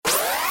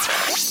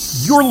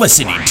You're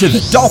listening to the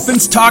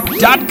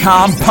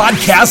DolphinsTalk.com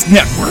podcast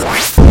network.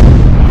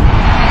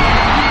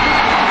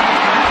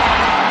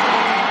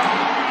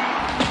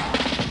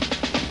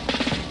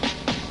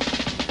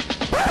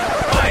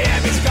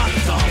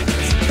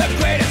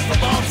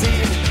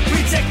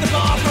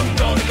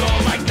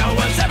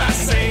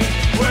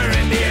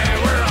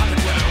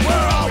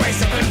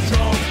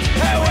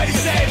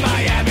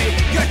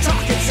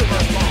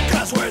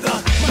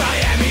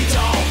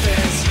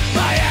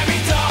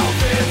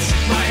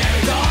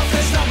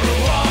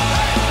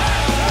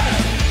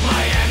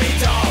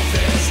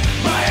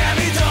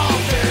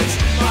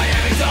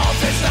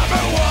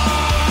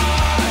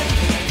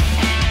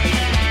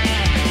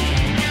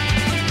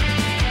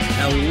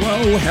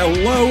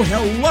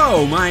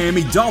 Hello,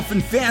 Miami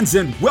Dolphin fans,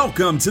 and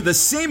welcome to the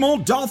Same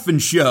Old Dolphin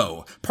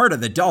Show, part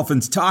of the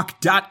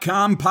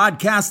DolphinsTalk.com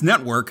podcast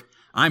network.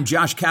 I'm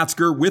Josh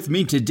Katzker. With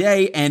me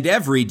today and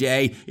every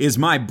day is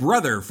my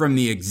brother from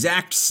the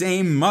exact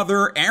same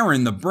mother,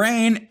 Aaron the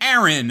Brain.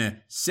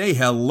 Aaron, say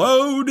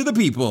hello to the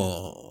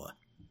people.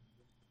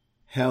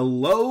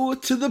 Hello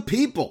to the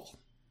people.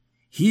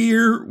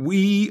 Here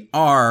we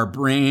are,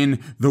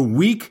 Brain, the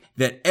week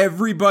that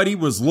everybody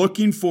was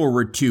looking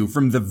forward to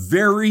from the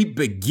very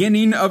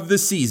beginning of the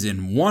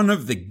season. One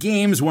of the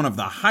games, one of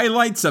the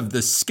highlights of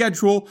the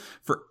schedule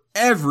for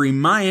every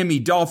Miami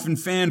Dolphin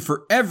fan,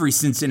 for every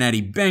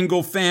Cincinnati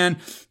Bengal fan,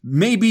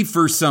 maybe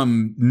for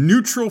some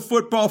neutral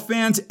football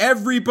fans.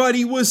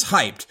 Everybody was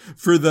hyped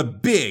for the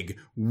big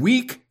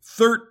Week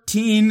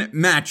 13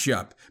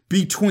 matchup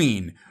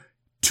between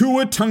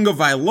Tua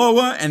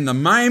Tagovailoa and the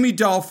Miami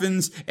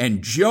Dolphins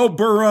and Joe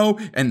Burrow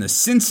and the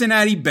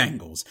Cincinnati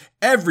Bengals.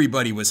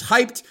 Everybody was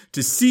hyped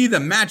to see the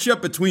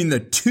matchup between the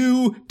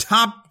two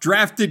top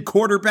drafted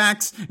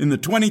quarterbacks in the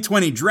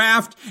 2020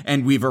 draft,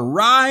 and we've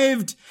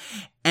arrived,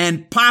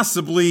 and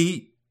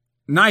possibly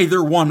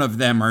neither one of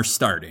them are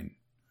starting.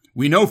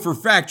 We know for a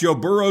fact Joe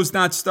Burrow's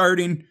not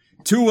starting.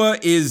 Tua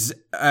is,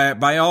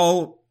 by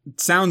all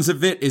sounds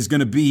of it, is going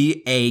to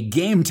be a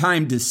game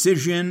time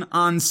decision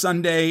on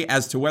Sunday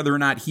as to whether or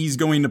not he's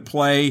going to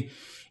play.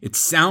 It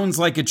sounds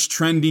like it's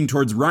trending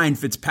towards Ryan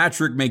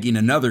Fitzpatrick making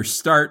another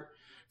start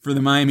for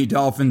the Miami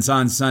Dolphins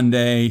on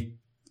Sunday.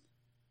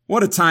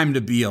 What a time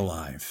to be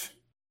alive.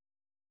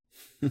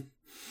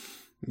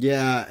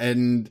 Yeah,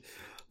 and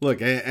look,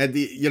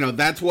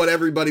 that's what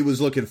everybody was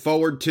looking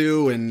forward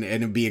to, and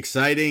it'd be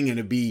exciting, and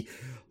it'd be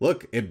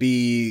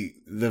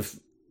the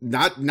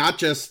not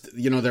just,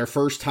 their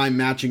first time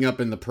matching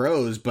up in the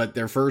pros, but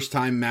their first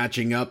time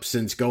matching up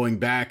since going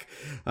back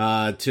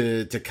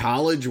to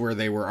college, where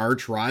they were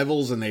arch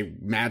rivals and they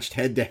matched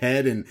head to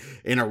head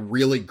in a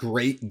really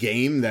great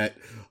game that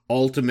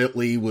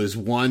ultimately was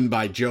won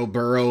by Joe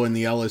Burrow and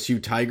the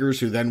LSU Tigers,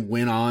 who then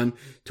went on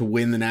to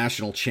win the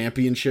national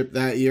championship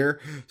that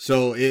year.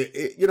 So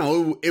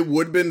it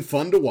would have been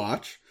fun to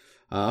watch.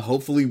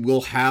 Hopefully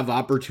we'll have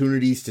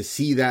opportunities to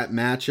see that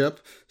matchup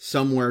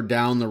somewhere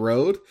down the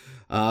road.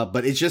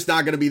 But it's just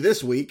not going to be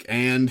this week.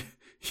 And,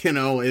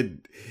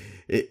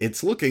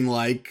 it's looking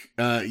like,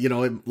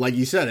 like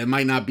you said, it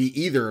might not be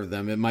either of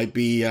them. It might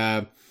be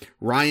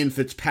Ryan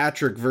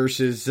Fitzpatrick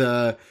versus,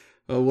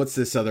 what's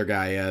this other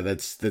guy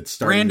that's starting?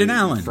 Brandon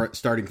Allen.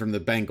 Starting from the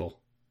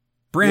Bengal.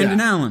 Brandon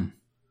Allen.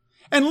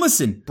 And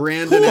listen,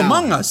 Brandon who Allen,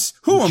 among us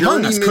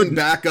couldn't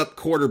backup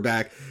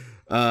quarterback,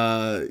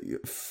 4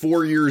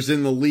 years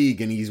in the league,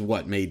 and he's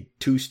made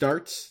 2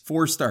 starts?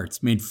 4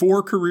 starts, made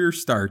 4 career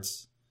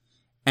starts.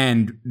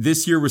 And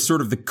this year was sort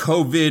of the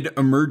COVID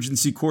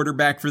emergency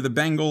quarterback for the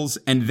Bengals.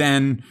 And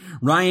then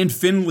Ryan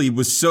Finley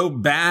was so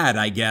bad,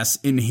 I guess,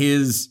 in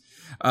his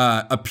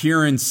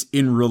appearance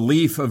in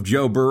relief of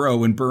Joe Burrow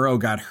when Burrow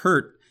got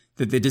hurt,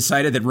 that they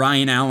decided that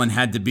Ryan Allen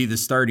had to be the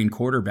starting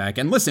quarterback.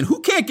 And listen,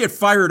 who can't get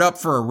fired up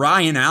for a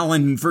Ryan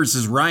Allen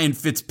versus Ryan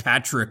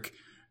Fitzpatrick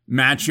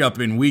matchup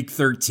in Week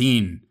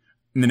 13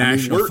 in the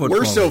National Football League?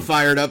 We're so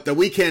fired up that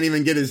we can't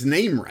even get his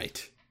name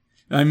right.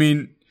 I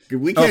mean,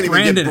 we can't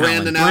even get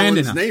Brandon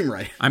Allen's name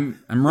right. I'm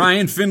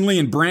Ryan Finley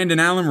and Brandon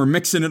Allen. We're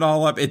mixing it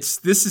all up.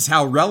 This is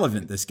how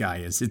relevant this guy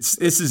is.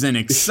 This is an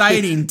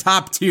exciting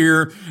top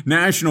tier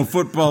National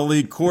Football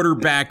League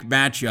quarterback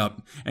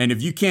matchup. And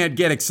if you can't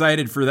get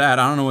excited for that,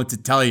 I don't know what to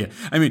tell you.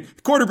 I mean,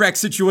 the quarterback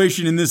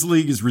situation in this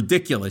league is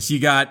ridiculous. You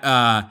got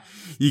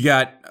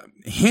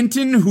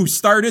Hinton, who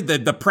started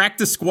the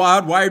practice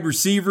squad wide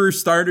receiver,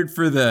 started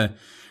for the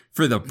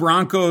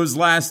Broncos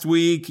last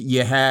week.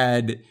 You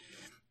had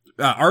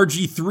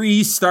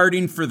RG3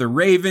 starting for the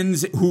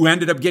Ravens, who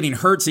ended up getting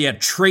hurt. So you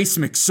had Trace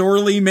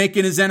McSorley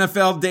making his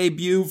NFL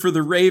debut for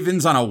the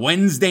Ravens on a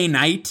Wednesday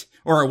night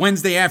or a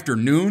Wednesday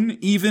afternoon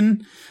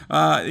even.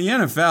 The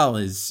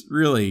NFL is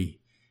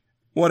really,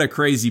 what a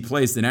crazy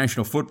place the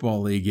National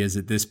Football League is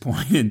at this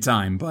point in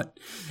time. But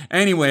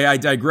anyway, I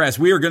digress.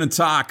 We are going to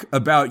talk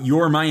about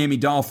your Miami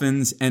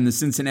Dolphins and the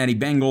Cincinnati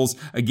Bengals,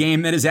 a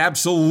game that is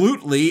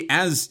absolutely,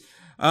 as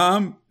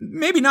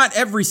maybe not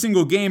every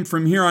single game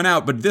from here on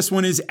out, but this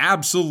one is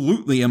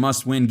absolutely a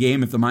must-win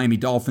game if the Miami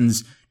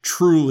Dolphins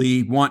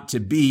truly want to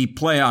be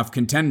playoff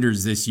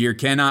contenders this year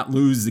cannot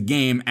lose the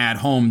game at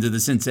home to the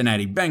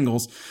Cincinnati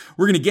Bengals.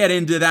 We're going to get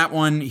into that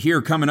one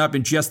here coming up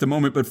in just a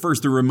moment. But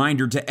first, a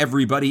reminder to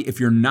everybody, if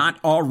you're not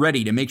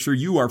already, to make sure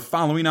you are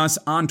following us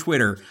on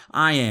Twitter.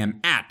 I am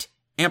at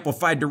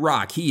Amplified to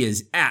Rock. He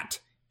is at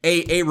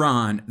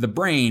Aaron, the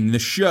Brain. The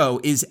show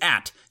is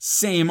at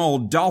Same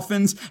Old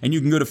Dolphins, and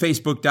you can go to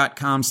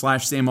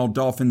facebook.com/Same Old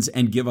Dolphins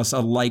and give us a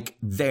like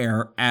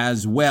there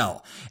as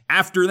well.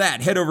 After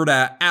that, head over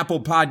to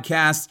Apple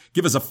Podcasts,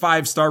 give us a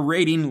 5-star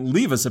rating,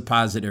 leave us a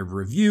positive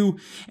review,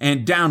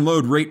 and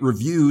download, rate,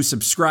 review,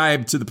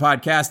 subscribe to the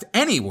podcast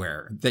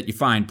anywhere that you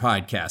find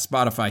podcasts,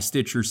 Spotify,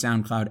 Stitcher,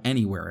 SoundCloud,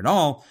 anywhere at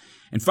all.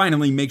 And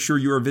finally, make sure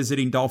you are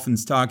visiting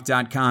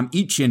DolphinsTalk.com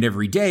each and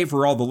every day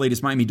for all the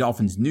latest Miami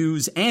Dolphins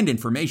news and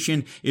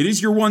information. It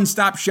is your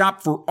one-stop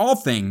shop for all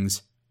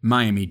things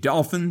Miami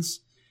Dolphins.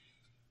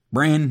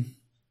 Bran,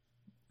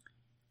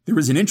 there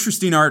was an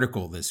interesting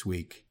article this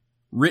week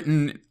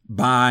written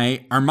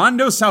by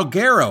Armando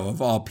Salguero,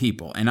 of all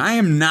people. And I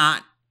am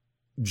not,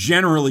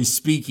 generally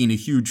speaking, a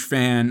huge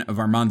fan of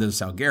Armando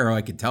Salguero.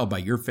 I could tell by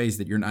your face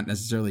that you're not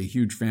necessarily a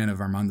huge fan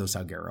of Armando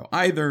Salguero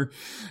either.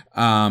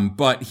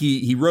 But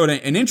he wrote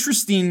an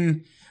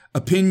interesting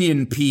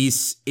opinion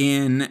piece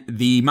in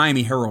the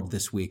Miami Herald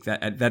this week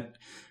that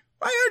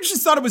I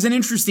just thought it was an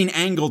interesting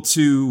angle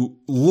to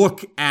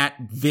look at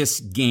this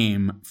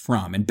game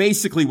from. And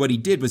basically what he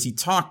did was he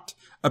talked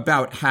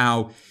about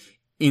how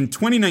in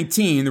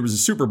 2019, there was a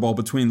Super Bowl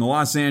between the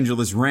Los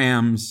Angeles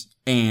Rams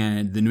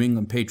and the New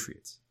England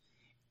Patriots.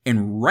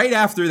 And right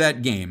after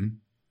that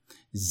game,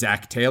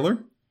 Zach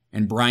Taylor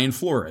and Brian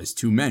Flores,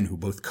 two men who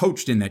both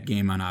coached in that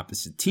game on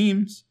opposite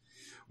teams,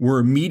 were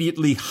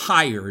immediately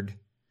hired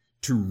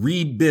to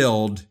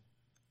rebuild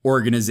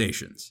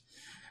organizations.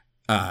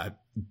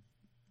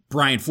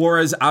 Brian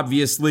Flores,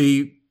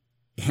 obviously,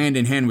 hand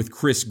in hand with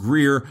Chris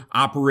Greer,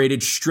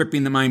 operated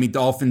stripping the Miami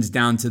Dolphins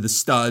down to the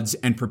studs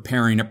and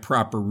preparing a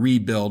proper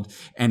rebuild.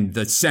 And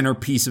the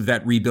centerpiece of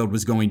that rebuild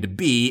was going to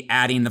be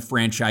adding the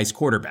franchise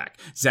quarterback.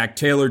 Zach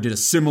Taylor did a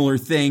similar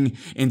thing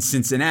in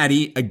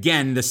Cincinnati.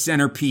 Again, the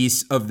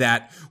centerpiece of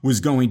that was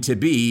going to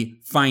be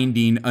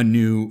finding a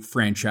new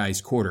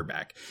franchise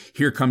quarterback.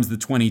 Here comes the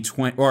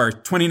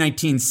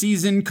 2019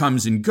 season,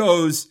 comes and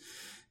goes.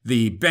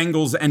 The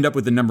Bengals end up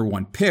with the number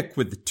 1 pick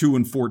with the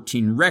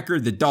 2-14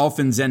 record. The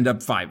Dolphins end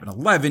up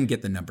 5-11,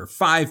 get the number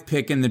 5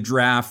 pick in the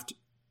draft.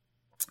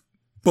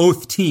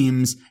 Both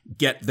teams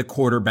get the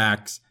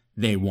quarterbacks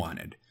they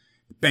wanted.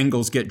 The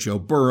Bengals get Joe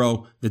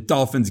Burrow. The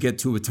Dolphins get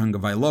Tua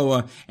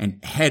Tagovailoa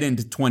and head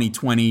into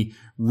 2020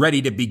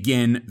 ready to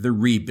begin the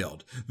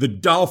rebuild. The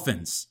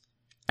Dolphins,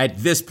 at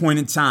this point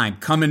in time,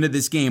 come into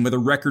this game with a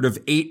record of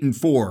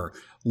 8-4,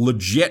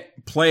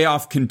 legit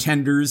playoff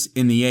contenders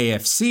in the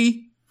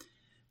AFC.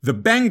 The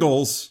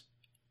Bengals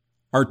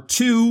are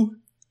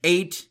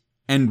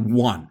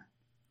 2-8-1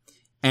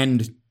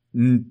 and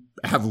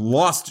have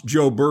lost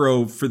Joe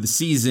Burrow for the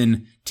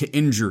season to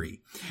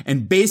injury.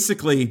 And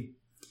basically,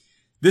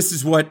 this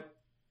is what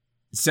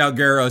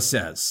Salguero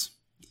says.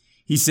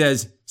 He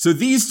says, so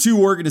these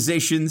two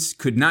organizations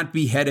could not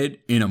be headed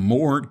in a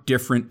more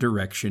different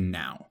direction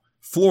now.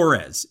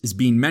 Flores is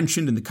being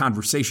mentioned in the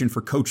conversation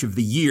for Coach of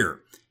the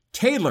Year.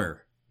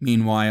 Taylor,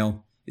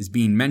 meanwhile, is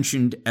being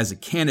mentioned as a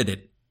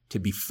candidate to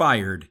be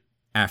fired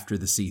after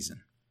the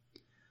season.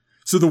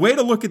 So the way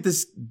to look at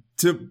this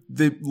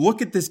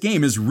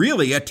game is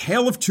really a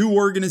tale of two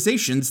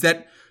organizations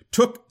that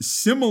took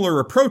similar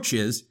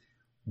approaches.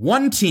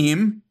 One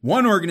team,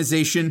 one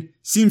organization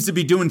seems to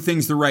be doing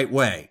things the right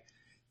way.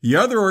 The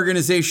other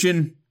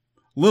organization,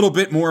 a little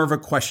bit more of a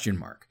question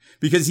mark.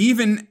 Because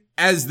even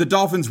as the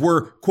Dolphins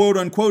were quote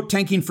unquote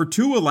tanking for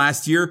Tua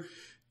last year,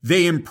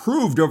 they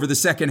improved over the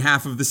second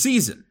half of the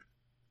season.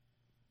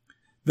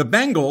 The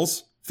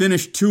Bengals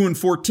finished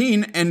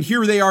 2-14, and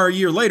here they are a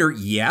year later.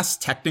 Yes,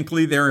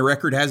 technically their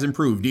record has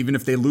improved. Even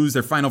if they lose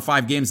their final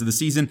 5 games of the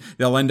season,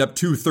 they'll end up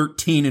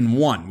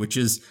 2-13-1, which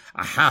is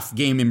a half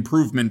game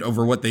improvement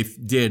over what they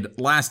did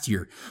last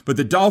year. But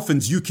the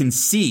Dolphins, you can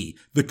see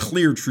the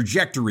clear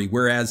trajectory,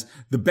 whereas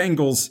the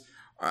Bengals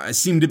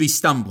seem to be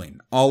stumbling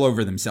all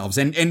over themselves.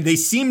 And they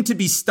seem to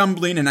be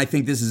stumbling, and I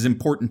think this is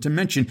important to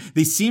mention,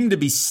 they seem to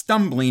be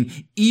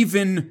stumbling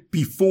even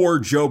before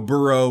Joe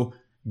Burrow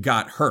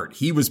got hurt.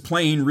 He was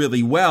playing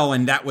really well,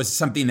 and that was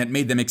something that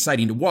made them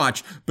exciting to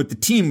watch, but the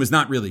team was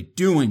not really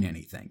doing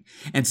anything.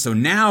 And so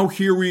now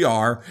here we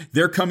are.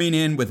 They're coming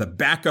in with a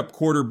backup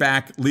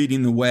quarterback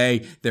leading the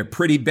way. They're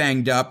pretty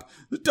banged up.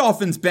 The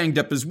Dolphins banged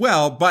up as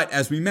well, but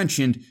as we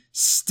mentioned,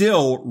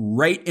 still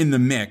right in the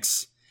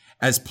mix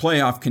as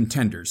playoff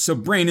contenders. So,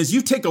 Brain, as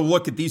you take a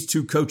look at these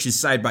two coaches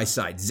side by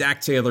side, Zach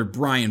Taylor,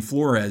 Brian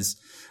Flores,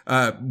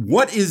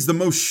 what is the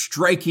most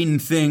striking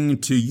thing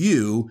to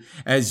you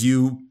as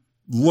you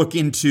look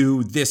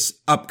into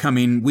this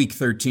upcoming Week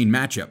 13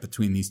 matchup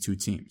between these two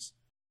teams?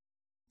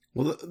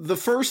 Well, the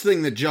first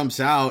thing that jumps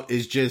out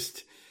is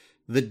just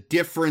the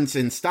difference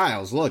in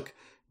styles. Look,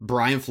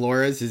 Brian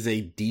Flores is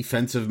a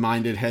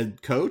defensive-minded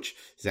head coach.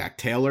 Zach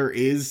Taylor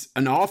is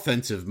an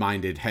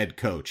offensive-minded head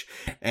coach.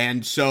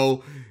 And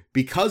so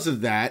because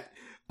of that,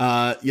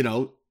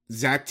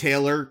 Zach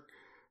Taylor,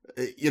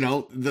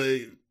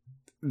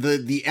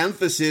 the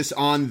emphasis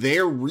on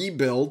their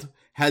rebuild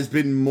has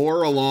been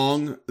more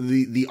along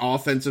the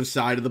offensive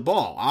side of the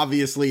ball.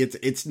 Obviously,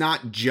 it's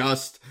not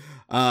just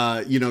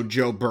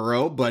Joe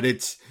Burrow, but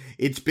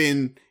it's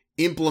been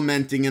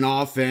implementing an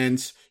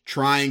offense,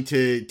 trying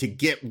to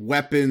get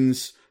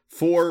weapons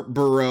for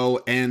Burrow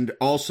and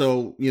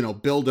also,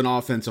 build an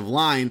offensive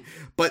line.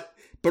 But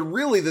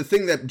really the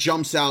thing that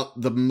jumps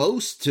out the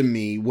most to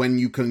me when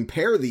you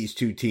compare these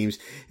two teams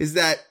is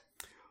that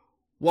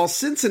while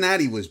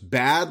Cincinnati was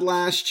bad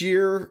last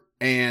year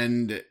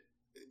and,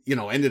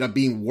 ended up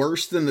being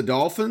worse than the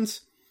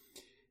Dolphins,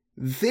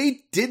 they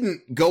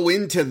didn't go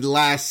into the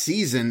last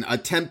season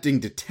attempting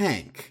to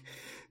tank.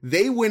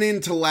 They went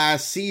into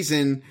last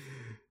season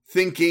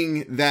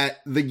thinking that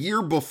the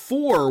year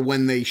before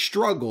when they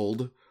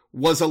struggled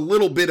was a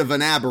little bit of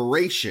an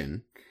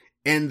aberration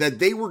and that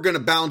they were going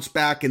to bounce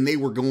back and they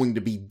were going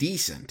to be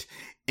decent.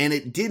 And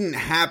it didn't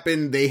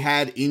happen. They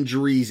had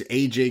injuries.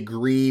 AJ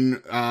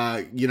Green,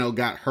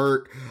 got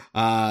hurt.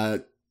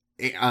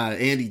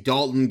 Andy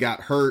Dalton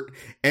got hurt.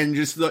 And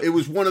it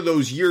was one of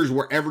those years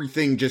where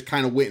everything just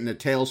kind of went in a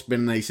tailspin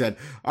and they said,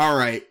 all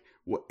right,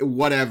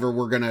 whatever,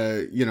 we're going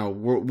to,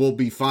 we'll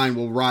be fine.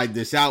 We'll ride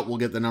this out. We'll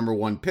get the number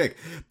one pick.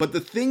 But the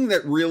thing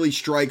that really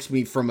strikes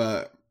me from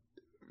an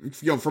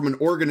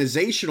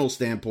organizational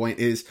standpoint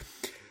is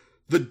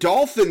the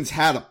Dolphins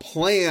had a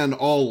plan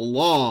all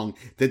along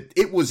that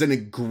it was an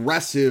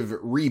aggressive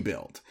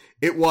rebuild.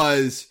 It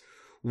was,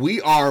 we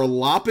are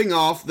lopping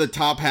off the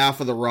top half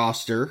of the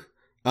roster.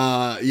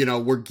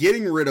 We're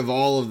getting rid of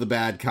all of the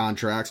bad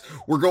contracts.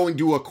 We're going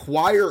to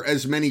acquire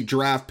as many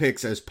draft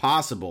picks as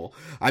possible.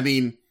 I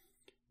mean,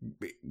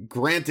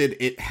 granted,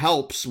 it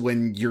helps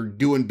when you're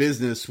doing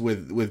business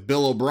with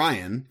Bill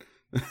O'Brien,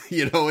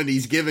 and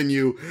he's given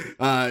you,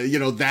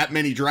 that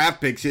many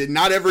draft picks.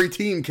 Not every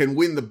team can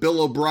win the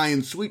Bill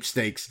O'Brien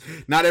sweepstakes.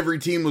 Not every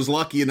team was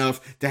lucky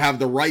enough to have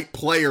the right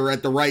player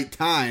at the right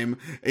time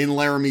in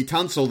Laramie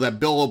Tunsil that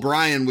Bill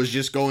O'Brien was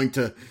just going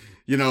to,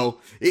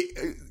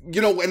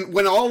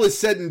 when all is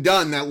said and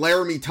done, that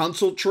Laramie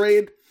Tunsil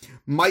trade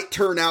might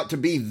turn out to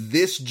be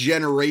this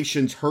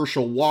generation's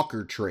Herschel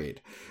Walker trade,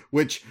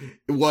 which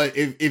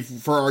if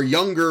for our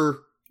younger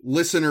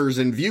listeners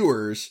and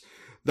viewers,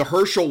 the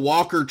Herschel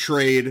Walker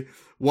trade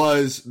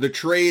was the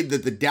trade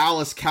that the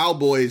Dallas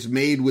Cowboys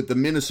made with the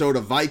Minnesota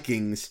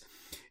Vikings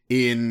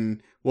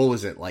in, what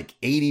was it, like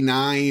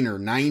 89 or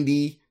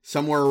 90,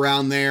 somewhere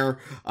around there,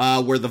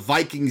 where the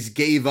Vikings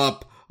gave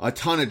up a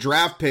ton of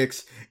draft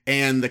picks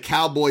and the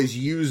Cowboys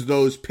used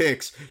those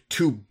picks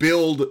to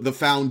build the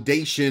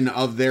foundation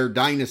of their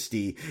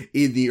dynasty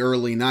in the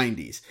early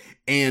 90s.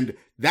 And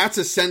that's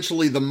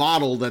essentially the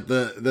model that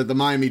the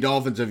Miami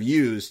Dolphins have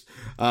used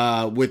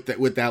with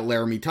that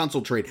Laramie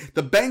Tunsil trade.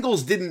 The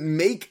Bengals didn't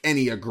make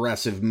any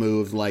aggressive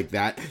moves like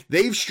that.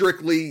 They've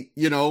strictly,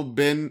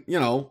 been,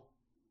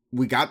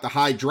 we got the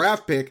high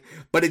draft pick,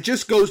 but it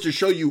just goes to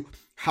show you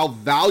how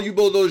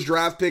valuable those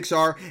draft picks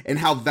are and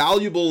how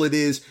valuable it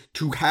is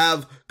to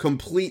have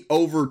complete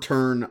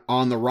overturn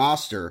on the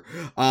roster,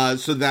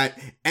 so that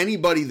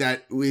anybody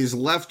that is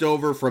left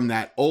over from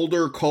that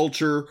older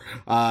culture,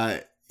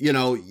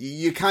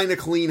 you kind of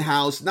clean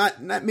house,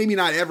 not maybe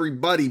not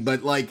everybody,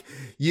 but like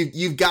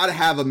you've got to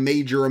have a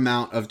major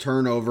amount of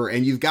turnover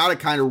and you've got to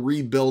kind of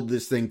rebuild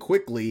this thing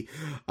quickly.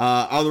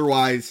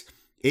 Otherwise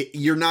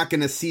you're not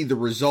going to see the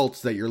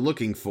results that you're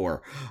looking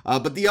for.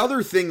 But the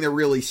other thing that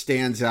really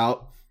stands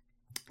out,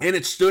 and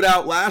it stood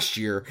out last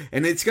year,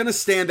 and it's going to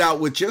stand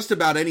out with just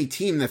about any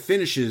team that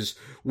finishes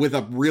with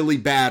a really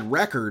bad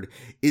record,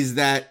 is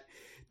that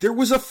there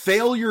was a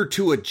failure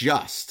to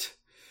adjust.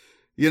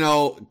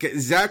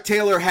 Zach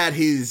Taylor had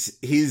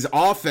his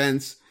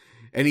offense,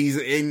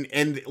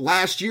 and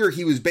last year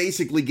he was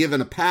basically given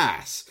a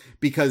pass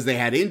because they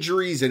had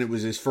injuries and it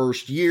was his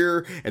first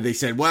year, and they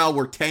said, well,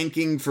 we're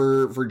tanking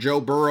for Joe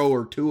Burrow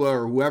or Tua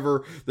or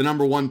whoever the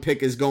number one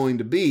pick is going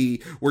to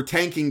be. We're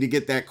tanking to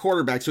get that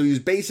quarterback. So he was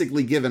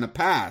basically given a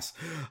pass.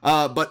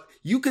 But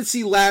you could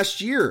see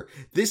last year,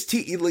 this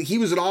team, he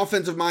was an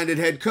offensive-minded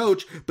head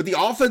coach, but the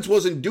offense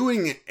wasn't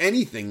doing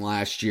anything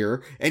last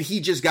year, and he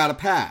just got a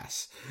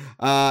pass.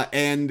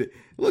 And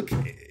look,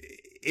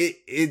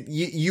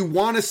 you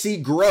want to see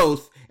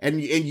growth, and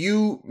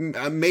you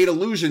made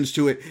allusions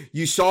to it.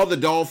 You saw the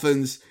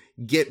Dolphins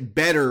get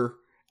better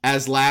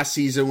as last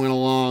season went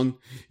along.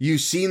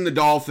 You've seen the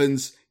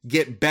Dolphins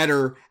get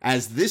better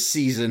as this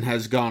season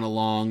has gone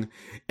along.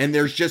 And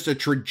there's just a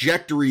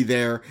trajectory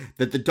there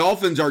that the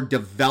Dolphins are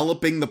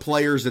developing the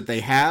players that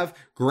they have.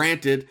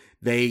 Granted,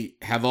 they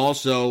have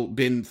also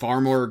been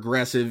far more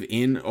aggressive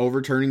in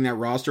overturning that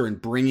roster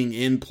and bringing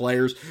in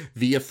players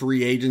via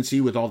free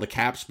agency with all the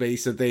cap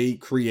space that they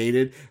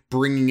created,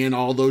 bringing in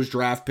all those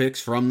draft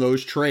picks from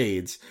those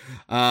trades.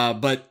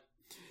 But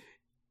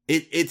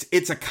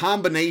it's a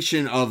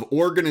combination of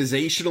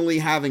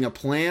organizationally having a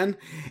plan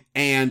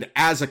and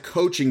as a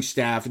coaching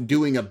staff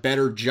doing a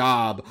better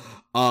job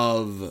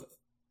of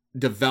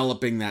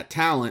developing that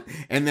talent.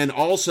 And then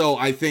also,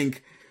 I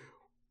think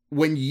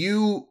when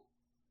you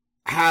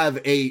have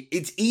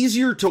it's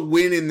easier to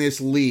win in this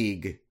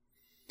league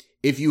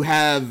if you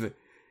have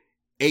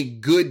a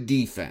good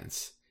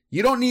defense.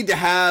 You don't need to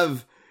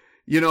have,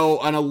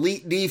 an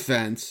elite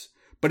defense,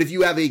 but if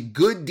you have a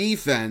good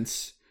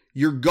defense,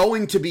 you're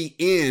going to be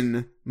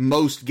in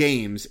most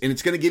games, and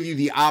it's going to give you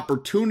the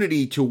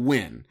opportunity to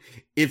win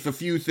if a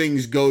few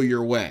things go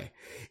your way.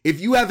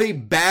 If you have a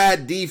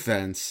bad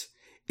defense,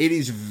 it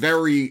is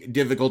very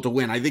difficult to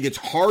win. I think it's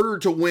harder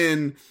to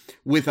win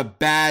with a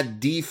bad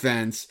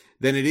defense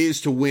than it is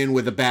to win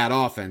with a bad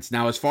offense.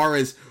 Now, as far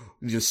as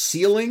the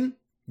ceiling,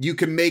 you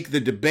can make the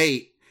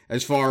debate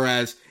as far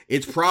as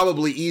it's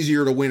probably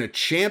easier to win a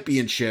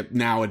championship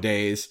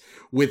nowadays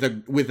with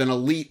an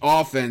elite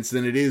offense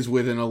than it is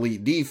with an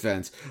elite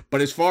defense.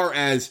 But as far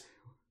as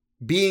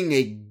being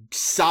a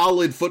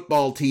solid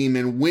football team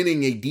and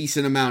winning a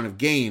decent amount of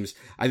games,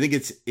 I think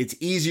it's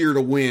easier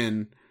to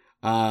win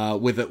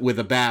with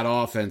a bad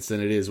offense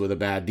than it is with a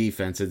bad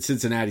defense. And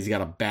Cincinnati's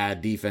got a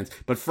bad defense,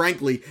 but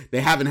frankly,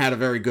 they haven't had a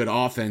very good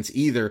offense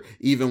either,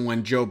 even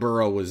when Joe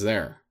Burrow was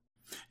there.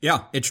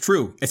 Yeah, it's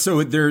true.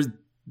 So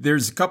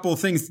there's a couple of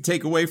things to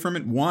take away from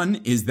it. One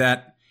is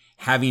that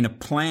having a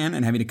plan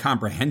and having a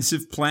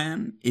comprehensive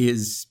plan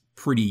is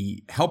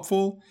pretty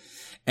helpful.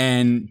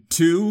 And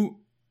two,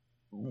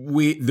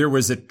 there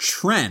was a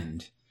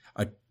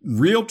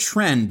real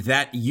trend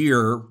that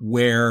year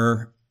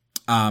where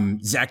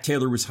Zach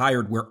Taylor was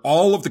hired, where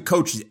all of the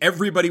coaches,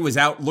 everybody was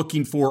out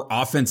looking for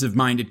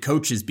offensive-minded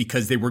coaches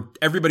because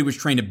everybody was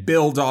trying to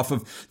build off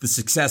of the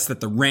success that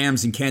the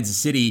Rams in Kansas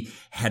City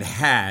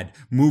had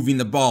moving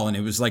the ball. And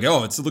it was like,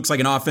 it looks like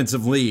an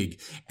offensive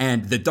league.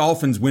 And the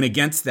Dolphins went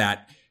against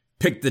that,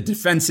 picked the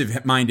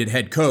defensive-minded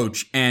head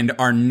coach, and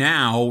are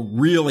now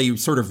really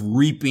sort of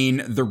reaping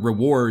the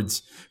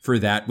rewards for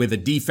that with a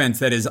defense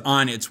that is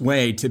on its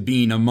way to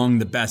being among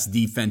the best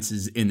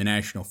defenses in the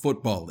National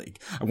Football League.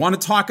 I want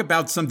to talk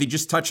about something,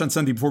 just touch on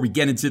something before we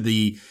get into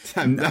the...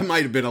 That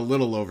might have been a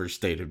little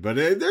overstated, but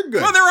they're good.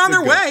 Well, they're on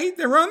their way.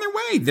 They're on their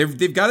way.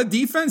 They've got a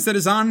defense that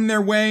is on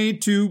their way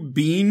to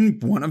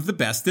being one of the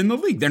best in the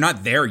league. They're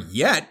not there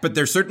yet, but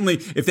they're certainly,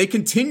 if they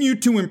continue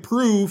to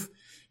improve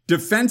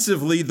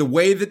defensively the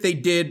way that they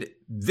did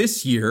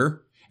this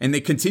year, and they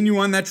continue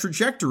on that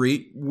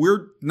trajectory,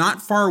 we're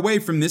not far away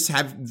from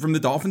the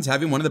Dolphins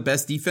having one of the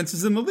best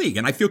defenses in the league.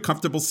 And I feel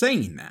comfortable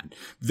saying that.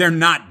 They're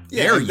not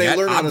there yet. If they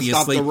learn how obviously. To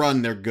stop the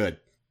run, they're good.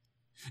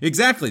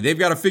 Exactly. They've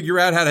got to figure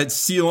out how to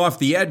seal off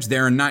the edge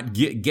there and not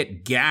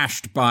get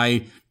gashed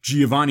by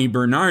Giovanni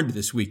Bernard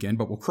this weekend,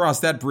 but we'll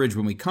cross that bridge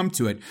when we come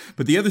to it.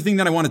 But the other thing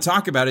that I want to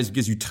talk about is,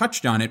 because you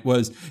touched on it,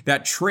 was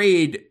that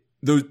trade,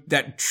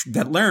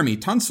 that Laramie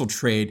Tunsil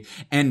trade.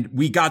 And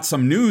we got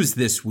some news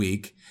this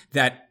week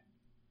that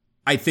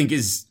I think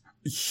is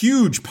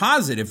huge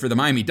positive for the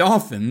Miami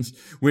Dolphins,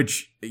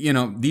 which,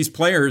 these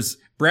players,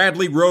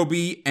 Bradley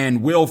Roby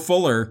and Will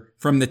Fuller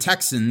from the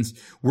Texans,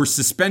 were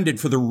suspended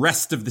for the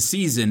rest of the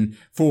season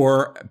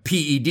for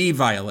PED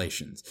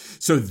violations.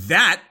 So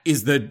that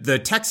is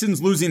the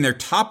Texans losing their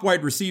top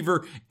wide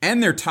receiver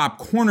and their top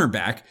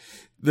cornerback.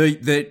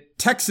 The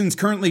Texans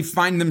currently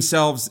find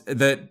themselves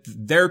that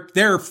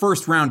their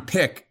first round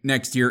pick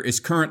next year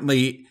is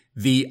currently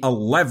the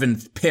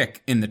 11th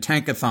pick in the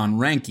Tankathon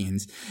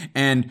rankings.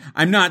 And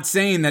I'm not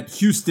saying that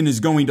Houston is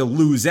going to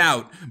lose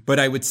out, but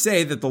I would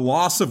say that the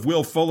loss of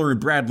Will Fuller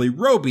and Bradley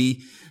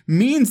Roby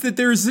means that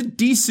there's a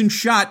decent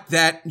shot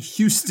that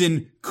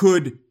Houston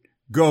could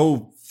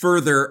go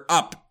further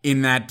up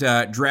in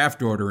that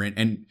draft order.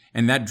 And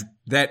that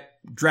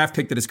draft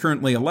pick that is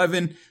currently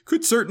 11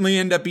 could certainly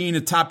end up being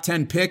a top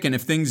 10 pick. And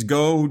if things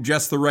go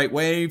just the right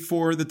way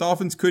for the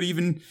Dolphins,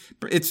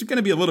 it's going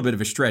to be a little bit of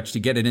a stretch to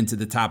get it into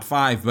the top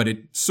 5, but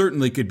it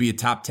certainly could be a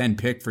top 10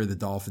 pick for the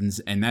Dolphins.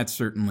 And that's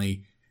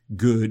certainly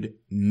good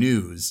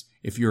news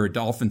if you're a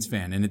Dolphins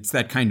fan. And it's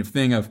that kind of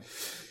thing of,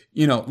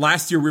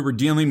 last year we were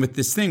dealing with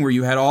this thing where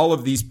you had all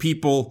of these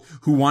people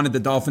who wanted the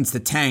Dolphins to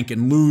tank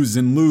and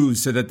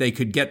lose so that they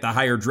could get the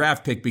higher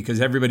draft pick, because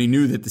everybody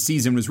knew that the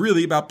season was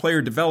really about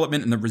player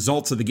development and the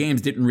results of the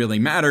games didn't really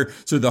matter.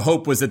 So the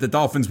hope was that the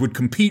Dolphins would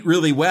compete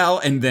really well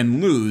and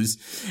then lose.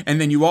 And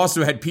then you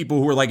also had people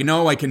who were like,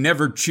 no, I can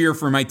never cheer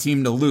for my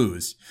team to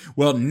lose.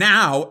 Well,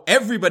 now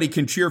everybody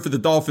can cheer for the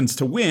Dolphins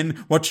to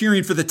win while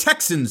cheering for the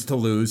Texans to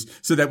lose,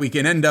 so that we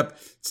can end up,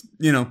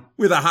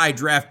 with a high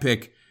draft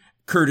pick,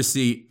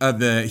 courtesy of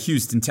the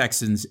Houston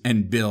Texans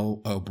and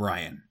Bill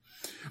O'Brien.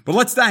 But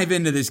let's dive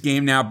into this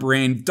game now,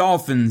 Brain.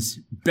 Dolphins,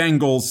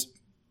 Bengals.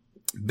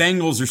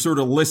 Bengals are sort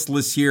of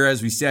listless here.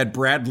 As we said,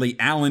 Bradley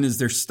Allen is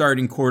their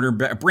starting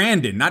quarterback.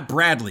 Brandon, not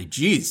Bradley.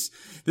 Jeez.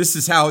 This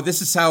is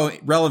how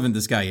relevant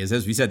this guy is.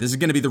 As we said, this is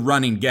going to be the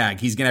running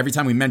gag. Every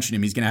time we mention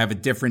him, he's going to have a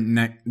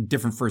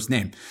different first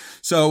name.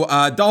 So,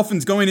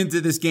 Dolphins going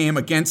into this game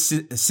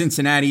against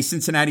Cincinnati.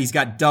 Cincinnati's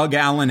got Doug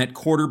Allen at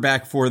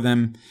quarterback for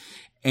them.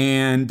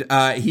 And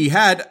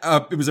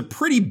it was a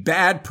pretty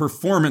bad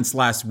performance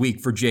last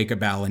week for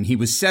Jacob Allen. He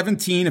was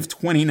 17 of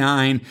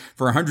 29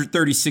 for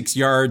 136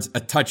 yards, a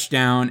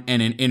touchdown,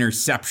 and an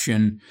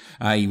interception.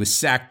 He was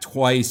sacked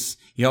twice.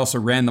 He also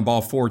ran the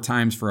ball 4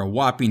 times for a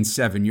whopping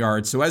 7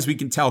 yards. So as we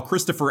can tell,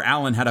 Christopher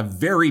Allen had a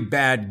very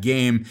bad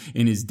game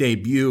in his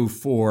debut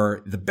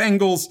for the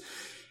Bengals.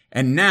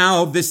 And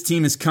now this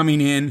team is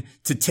coming in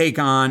to take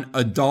on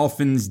a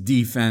Dolphins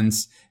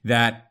defense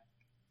that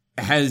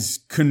has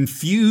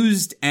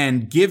confused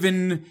and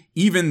given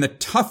even the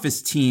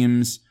toughest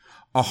teams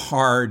a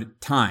hard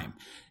time.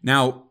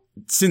 Now,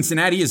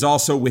 Cincinnati is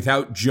also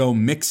without Joe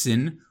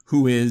Mixon,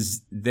 who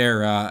is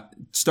their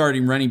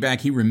starting running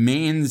back. He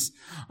remains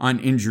on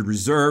injured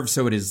reserve,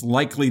 so it is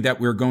likely that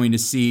we're going to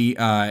see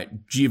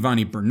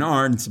Giovanni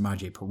Bernard and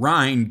Samaje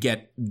Perine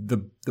get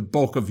the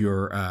bulk of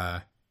your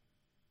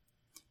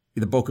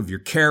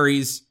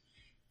carries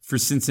for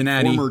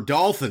Cincinnati. Former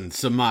Dolphin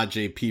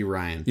Samaje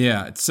Perine.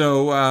 Yeah,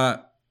 so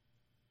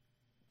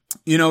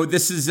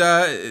this is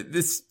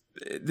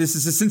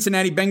a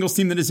Cincinnati Bengals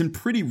team that is in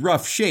pretty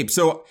rough shape.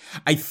 So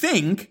I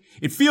think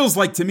it feels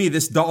like to me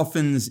this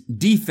Dolphins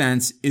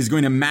defense is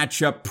going to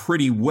match up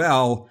pretty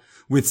well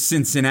with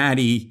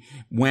Cincinnati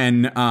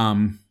when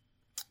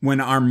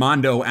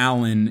Armando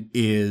Allen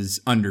is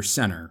under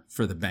center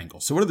for the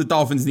Bengals. So what do the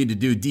Dolphins need to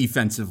do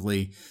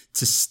defensively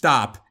to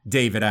stop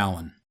David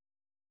Allen?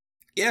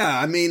 Yeah,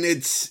 I mean,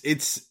 it's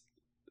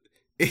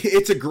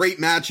a great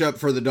matchup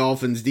for the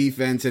Dolphins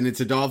defense, and it's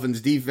a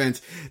Dolphins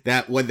defense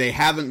that when they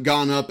haven't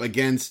gone up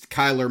against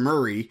Kyler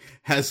Murray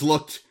has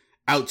looked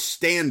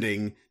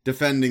outstanding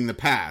defending the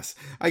pass.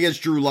 I guess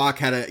Drew Lock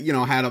had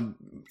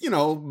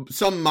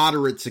some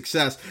moderate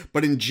success,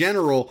 but in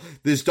general,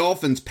 this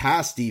Dolphins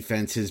pass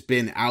defense has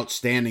been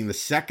outstanding. The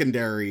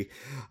secondary,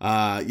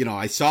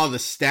 I saw the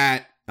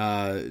stat.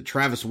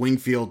 Travis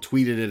Wingfield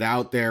tweeted it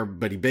out there,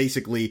 but he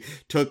basically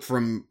took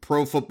from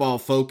Pro Football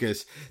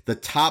Focus the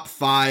top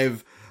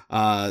 5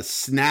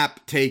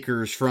 snap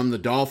takers from the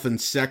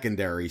Dolphins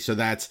secondary. So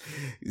that's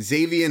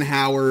Xavier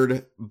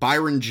Howard,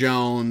 Byron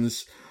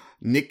Jones,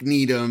 Nick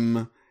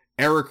Needham,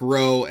 Eric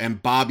Rowe,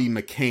 and Bobby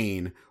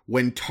McCain,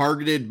 when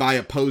targeted by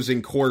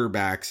opposing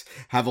quarterbacks,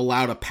 have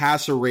allowed a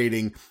passer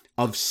rating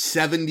of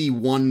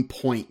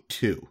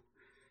 71.2.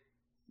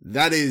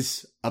 That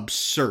is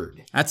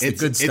absurd. That's the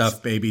good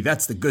stuff, baby.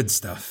 That's the good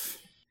stuff.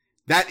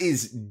 That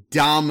is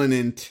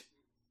dominant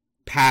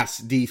pass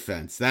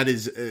defense. That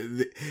is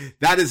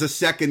a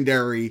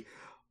secondary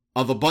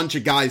of a bunch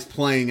of guys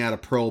playing at a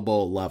Pro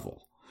Bowl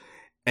level.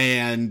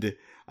 And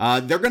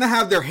they're going to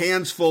have their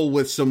hands full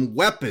with some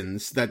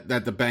weapons that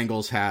the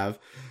Bengals have.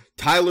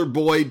 Tyler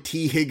Boyd,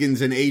 T.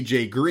 Higgins, and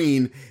A.J.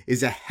 Green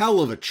is a hell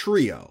of a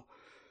trio.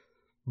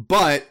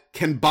 But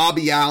can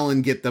Bobby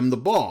Allen get them the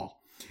ball?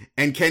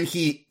 And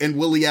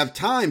will he have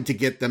time to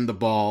get them the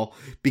ball?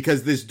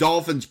 Because this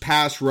Dolphins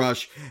pass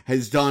rush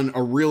has done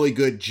a really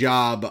good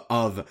job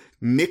of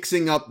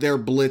mixing up their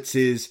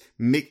blitzes,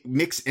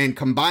 and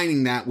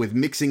combining that with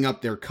mixing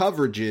up their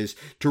coverages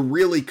to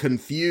really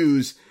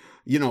confuse,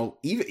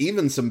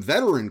 even some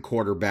veteran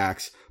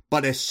quarterbacks,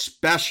 but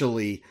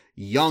especially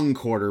young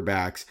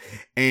quarterbacks.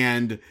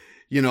 And,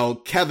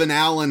 Kevin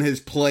Allen has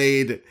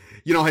played,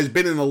 has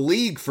been in the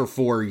league for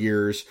 4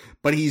 years,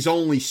 but he's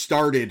only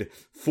started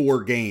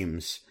 4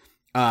 games.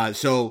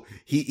 So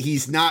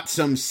he's not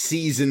some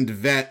seasoned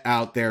vet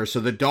out there. So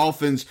the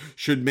Dolphins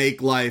should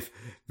make life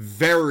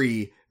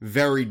very,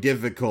 very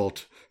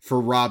difficult for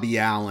Robbie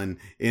Allen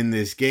in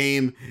this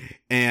game.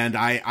 And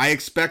I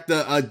expect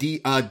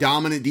a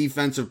dominant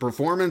defensive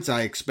performance.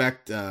 I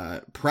expect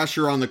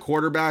pressure on the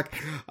quarterback.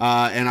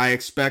 And I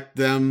expect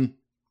them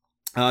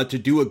to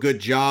do a good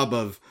job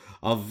of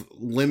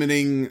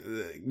limiting,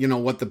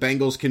 what the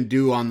Bengals can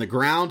do on the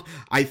ground.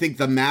 I think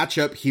the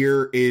matchup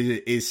here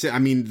is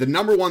the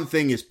number one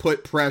thing is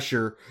put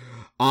pressure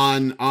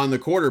on the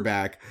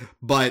quarterback,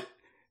 but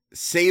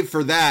save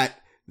for that,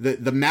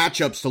 the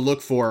matchups to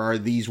look for are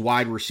these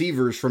wide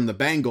receivers from the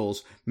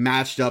Bengals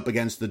matched up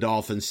against the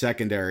Dolphins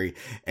secondary.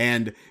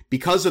 And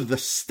because of the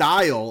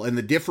style and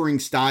the differing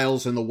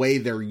styles and the way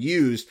they're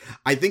used,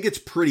 I think it's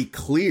pretty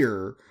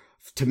clear,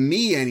 to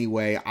me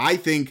anyway. I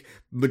think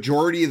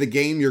majority of the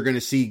game you're going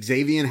to see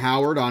Xavier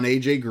Howard on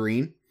A.J.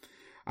 Green.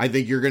 I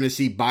think you're going to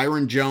see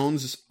Byron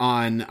Jones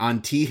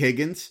on T.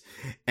 Higgins.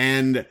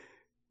 And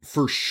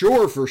for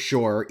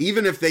sure,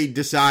 even if they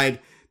decide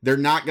they're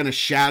not going to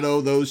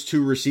shadow those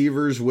 2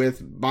 receivers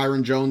with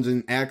Byron Jones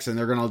and X, and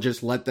they're going to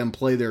just let them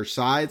play their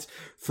sides,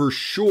 for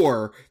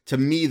sure, to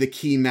me, the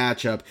key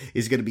matchup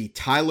is going to be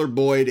Tyler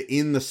Boyd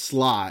in the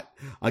slot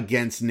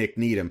against Nick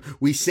Needham.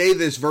 We say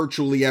this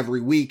virtually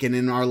every week, and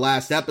in our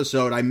last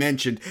episode, I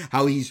mentioned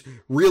how he's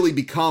really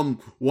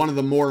become one of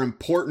the more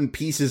important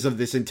pieces of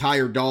this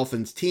entire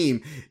Dolphins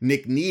team,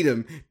 Nick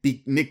Needham,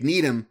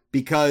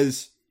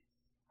 because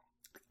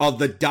of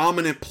the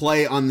dominant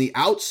play on the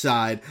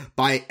outside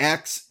by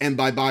X and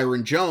by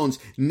Byron Jones,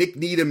 Nick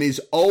Needham is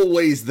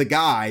always the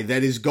guy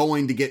that is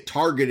going to get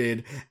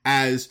targeted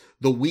as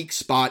the weak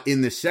spot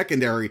in the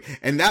secondary.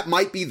 And that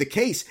might be the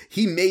case.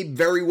 He may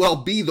very well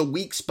be the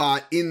weak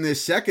spot in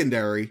this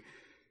secondary,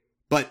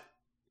 but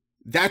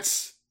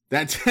that's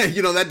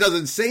that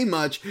doesn't say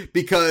much,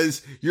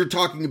 because you're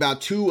talking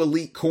about two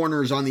elite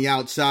corners on the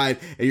outside,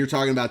 and you're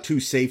talking about two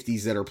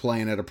safeties that are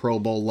playing at a Pro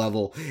Bowl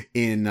level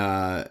in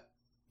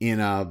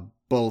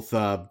both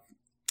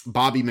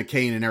Bobby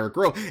McCain and Eric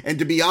Rowe. And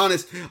to be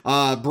honest,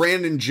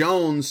 Brandon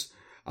Jones,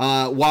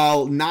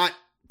 while not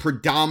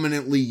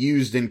predominantly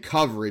used in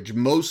coverage,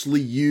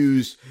 mostly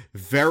used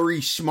very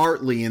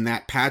smartly in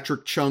that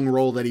Patrick Chung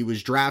role that he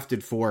was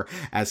drafted for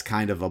as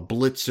kind of a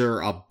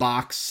blitzer, a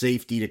box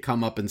safety to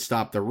come up and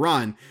stop the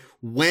run.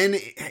 When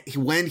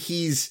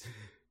he's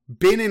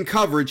been in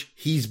coverage,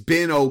 he's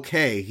been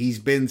okay. He's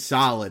been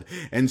solid.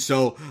 And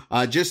so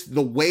just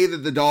the way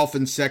that the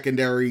Dolphins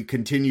secondary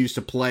continues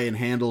to play and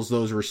handles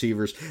those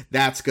receivers,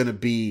 that's going to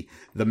be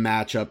the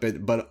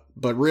matchup.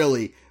 But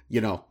really,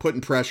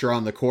 putting pressure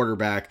on the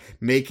quarterback,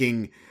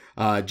 making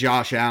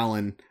Josh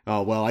Allen,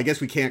 I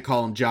guess we can't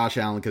call him Josh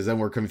Allen because then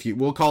we're confused.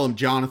 We'll call him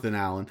Jonathan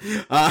Allen.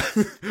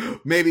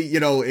 Maybe,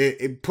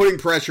 putting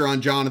pressure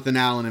on Jonathan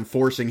Allen and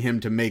forcing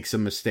him to make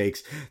some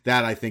mistakes,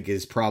 that I think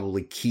is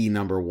probably key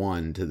number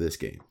one to this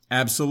game.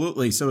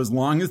 Absolutely. So as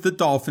long as the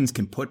Dolphins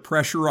can put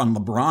pressure on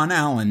LeBron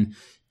Allen,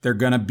 they're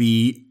going to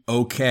be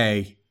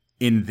okay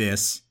in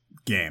this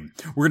game.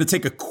 We're going to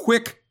take a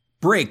quick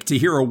break to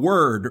hear a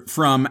word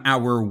from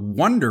our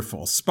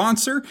wonderful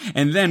sponsor.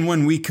 And then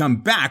when we come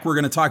back, we're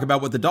going to talk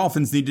about what the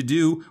Dolphins need to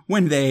do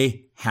when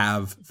they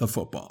have the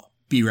football.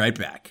 Be right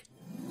back.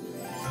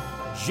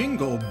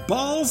 Jingle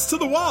balls to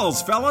the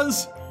walls,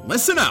 fellas.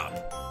 Listen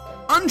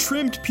up.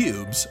 Untrimmed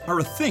pubes are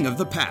a thing of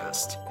the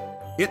past.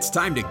 It's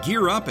time to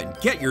gear up and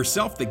get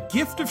yourself the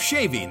gift of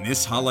shaving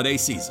this holiday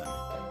season.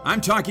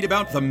 I'm talking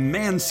about the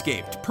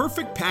Manscaped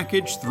Perfect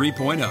Package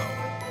 3.0.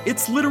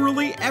 It's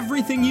literally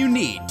everything you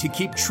need to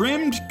keep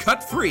trimmed,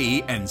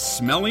 cut-free, and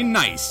smelling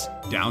nice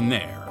down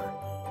there.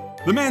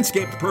 The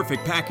Manscaped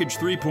Perfect Package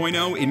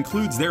 3.0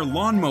 includes their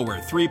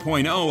Lawnmower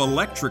 3.0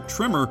 electric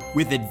trimmer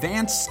with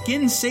advanced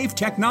skin-safe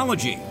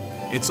technology.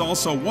 It's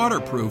also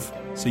waterproof,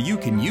 so you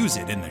can use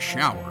it in the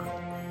shower.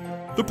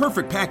 The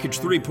Perfect Package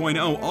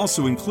 3.0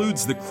 also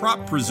includes the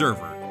Crop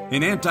Preserver,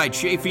 an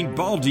anti-chafing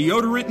ball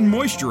deodorant and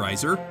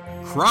moisturizer,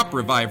 Crop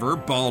Reviver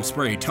ball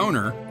spray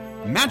toner,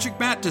 Magic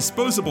Mat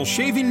disposable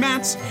shaving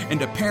mats,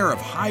 and a pair of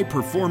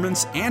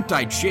high-performance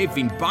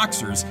anti-chafing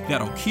boxers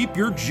that'll keep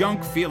your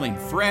junk feeling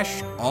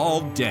fresh all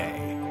day.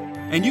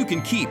 And you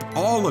can keep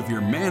all of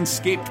your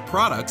Manscaped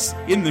products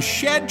in the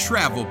Shed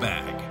Travel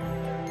Bag.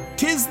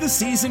 'Tis the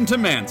season to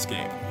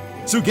Manscape.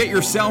 So get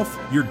yourself,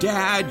 your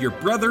dad, your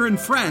brother, and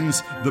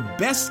friends the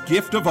best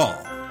gift of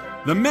all,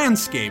 the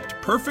Manscaped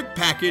Perfect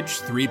Package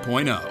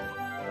 3.0.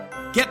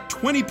 Get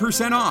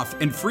 20% off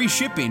and free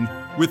shipping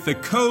with the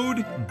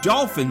code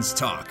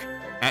DolphinsTalk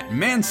at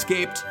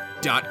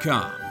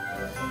manscaped.com.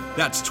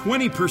 That's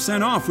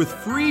 20% off with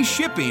free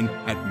shipping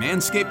at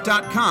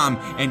manscaped.com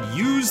and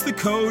use the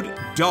code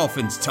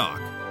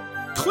DolphinsTalk.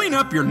 Clean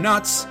up your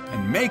nuts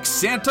and make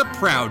Santa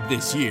proud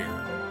this year.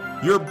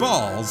 Your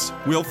balls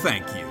will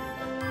thank you.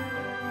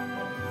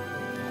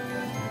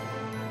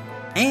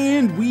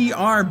 And we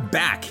are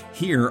back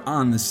here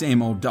on the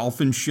Same Old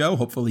Dolphins Show.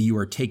 Hopefully you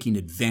are taking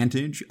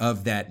advantage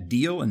of that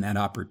deal and that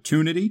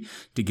opportunity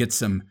to get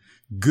some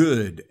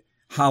good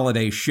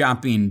holiday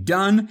shopping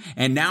done.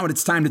 And now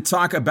it's time to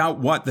talk about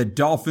what the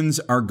Dolphins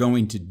are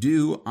going to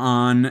do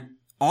on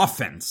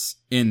offense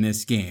in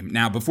this game.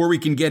 Now, before we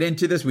can get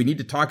into this, we need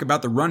to talk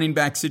about the running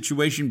back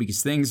situation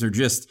because things are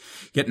just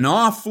getting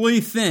awfully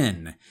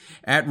thin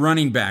at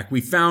running back. We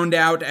found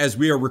out as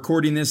we are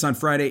recording this on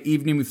Friday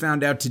evening, we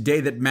found out today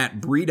that Matt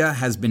Breida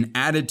has been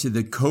added to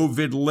the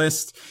COVID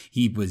list.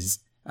 He was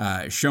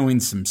showing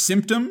some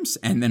symptoms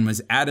and then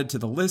was added to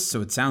the list.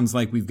 So it sounds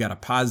like we've got a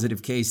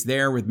positive case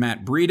there with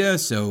Matt Breida.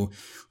 So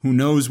who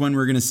knows when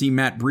we're going to see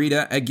Matt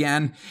Breida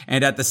again.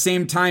 And at the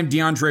same time,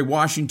 DeAndre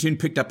Washington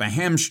picked up a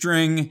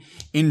hamstring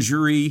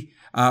injury,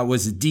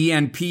 was a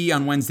DNP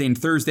on Wednesday and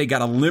Thursday,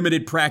 got a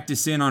limited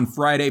practice in on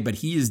Friday, but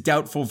he is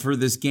doubtful for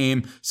this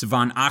game.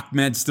 Savon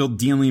Ahmed still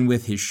dealing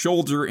with his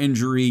shoulder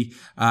injury,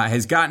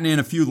 has gotten in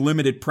a few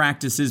limited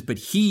practices, but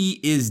he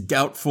is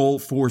doubtful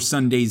for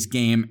Sunday's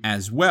game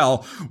as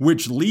well,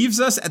 which leaves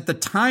us at the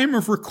time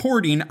of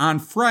recording on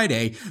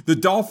Friday. The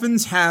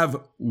Dolphins have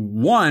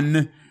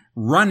one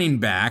running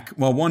back,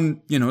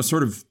 one,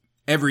 sort of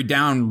every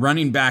down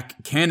running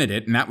back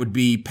candidate, and that would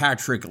be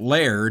Patrick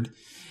Laird.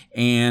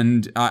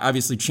 And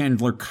obviously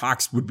Chandler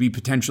Cox would be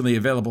potentially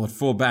available at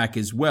fullback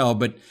as well.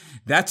 But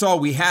that's all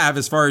we have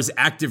as far as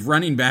active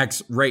running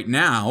backs right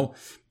now.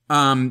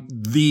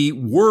 The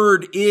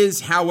word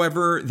is,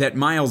 however, that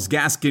Myles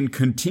Gaskin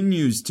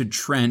continues to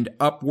trend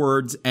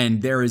upwards,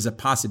 and there is a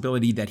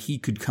possibility that he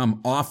could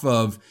come off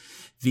of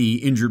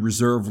the injured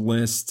reserve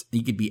list.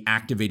 He could be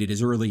activated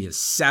as early as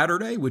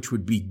Saturday, which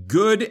would be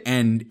good.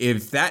 And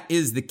if that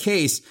is the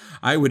case,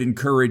 I would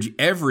encourage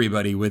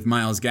everybody with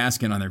Myles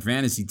Gaskin on their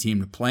fantasy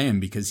team to play him,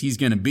 because he's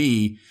going to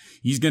be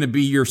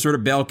your sort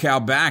of bell cow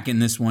back in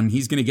this one.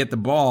 He's going to get the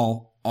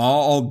ball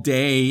all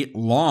day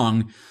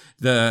long.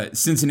 The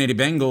Cincinnati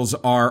Bengals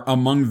are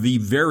among the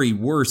very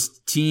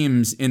worst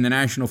teams in the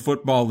National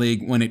Football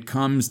League when it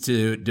comes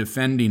to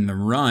defending the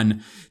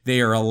run. They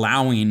are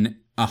allowing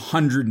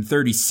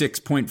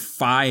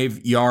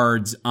 136.5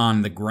 yards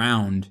on the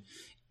ground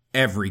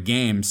every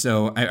game.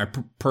 So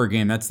per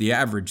game, that's the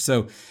average.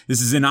 So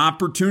this is an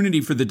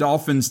opportunity for the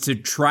Dolphins to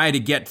try to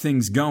get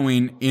things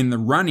going in the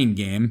running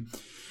game.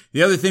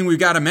 The other thing we've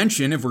got to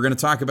mention, if we're going to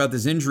talk about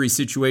this injury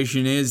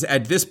situation, is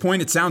at this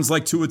point, it sounds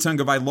like Tua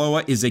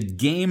Tagovailoa is a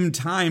game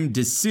time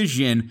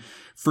decision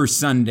for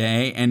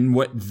Sunday. And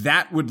what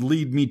that would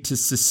lead me to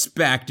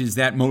suspect is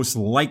that most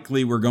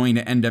likely we're going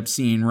to end up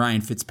seeing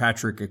Ryan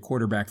Fitzpatrick at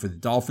quarterback for the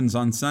Dolphins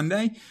on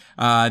Sunday.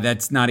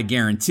 That's not a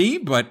guarantee,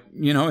 but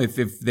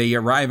if they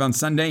arrive on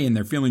Sunday and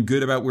they're feeling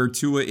good about where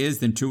Tua is,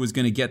 then Tua's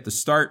going to get the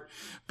start.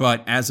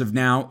 But as of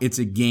now, it's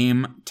a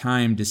game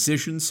time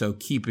decision. So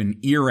keep an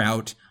ear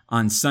out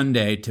on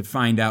Sunday to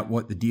find out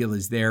what the deal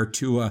is there.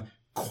 Tua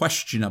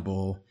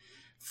questionable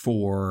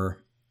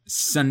for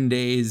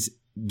Sunday's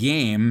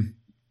game.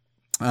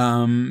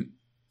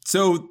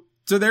 So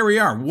there we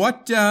are.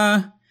 What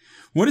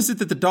is it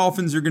that the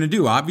Dolphins are going to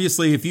do?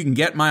 Obviously, if you can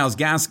get Myles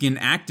Gaskin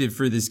active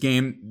for this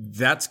game,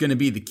 that's going to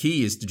be the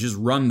key, is to just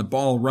run the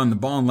ball,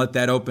 and let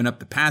that open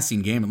up the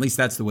passing game. At least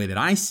that's the way that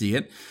I see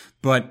it.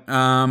 But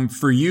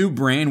for you,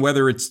 Brain,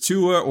 whether it's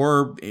Tua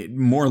or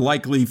more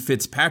likely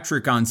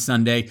Fitzpatrick on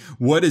Sunday,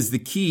 what is the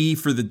key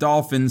for the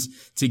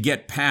Dolphins to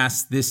get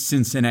past this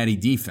Cincinnati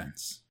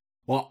defense?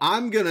 Well,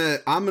 I'm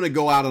gonna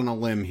go out on a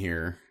limb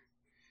here,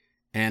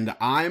 and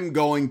I'm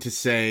going to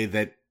say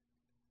that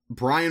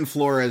Brian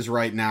Flores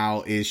right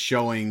now is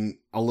showing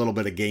a little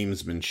bit of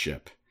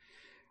gamesmanship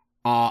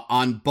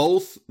on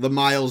both the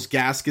Myles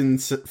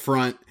Gaskin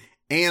front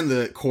and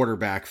the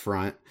quarterback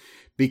front,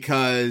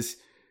 because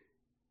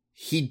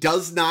he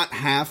does not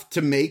have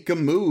to make a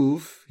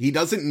move. He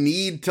doesn't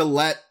need to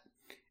let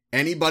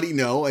anybody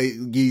know.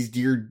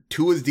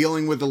 Tua's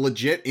dealing with a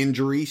legit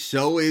injury.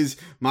 So is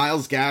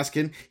Myles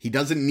Gaskin. He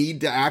doesn't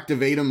need to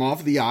activate him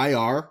off the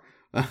IR.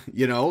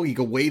 He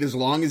can wait as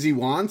long as he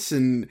wants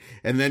and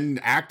then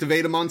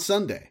activate him on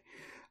Sunday.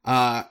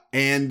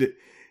 There's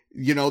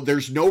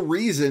no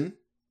reason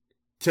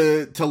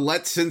to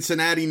let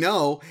Cincinnati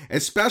know,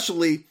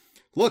 especially,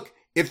 look,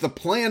 if the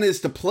plan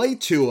is to play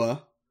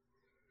Tua,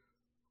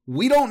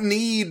 we don't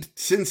need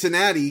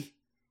Cincinnati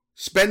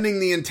spending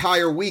the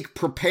entire week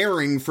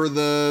preparing for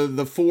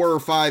the 4 or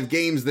 5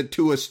 games that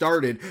Tua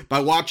started by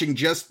watching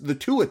just the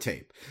Tua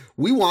tape.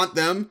 We want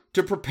them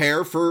to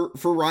prepare for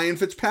Ryan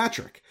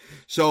Fitzpatrick.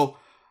 So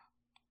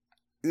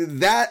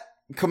that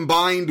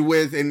combined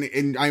with,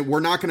 we're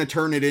not going to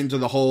turn it into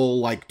the whole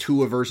like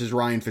Tua versus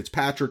Ryan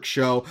Fitzpatrick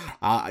show.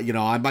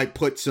 I might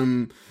put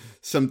some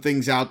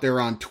things out there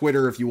on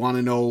Twitter if you want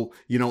to know,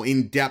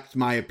 in depth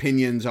my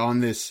opinions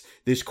on this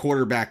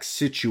quarterback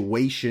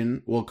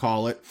situation, we'll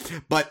call it.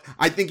 But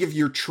I think if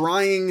you're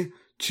trying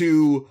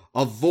to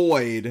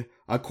avoid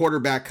a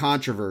quarterback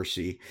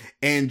controversy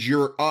and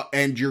you're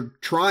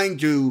trying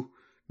to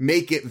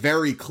make it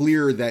very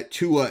clear that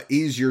Tua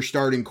is your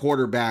starting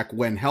quarterback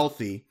when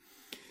healthy,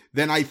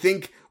 then I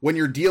think when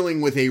you're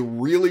dealing with a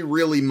really,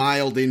 really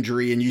mild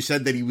injury, and you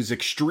said that he was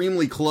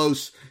extremely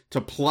close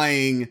to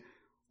playing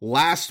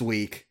last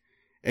week,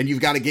 and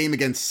you've got a game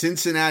against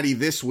Cincinnati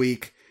this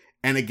week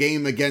and a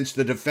game against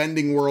the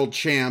defending world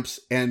champs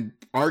and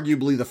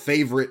arguably the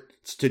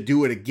favorites to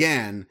do it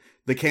again,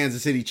 the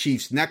Kansas City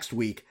Chiefs, next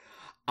week,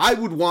 I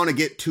would want to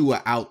get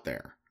Tua out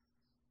there.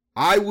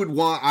 I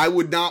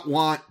would not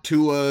want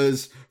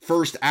Tua's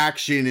first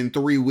action in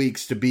 3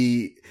 weeks to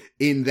be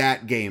in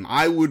that game.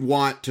 I would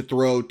want to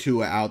throw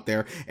Tua out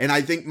there. And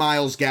I think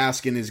Myles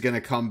Gaskin is going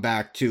to come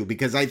back too,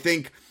 because I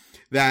think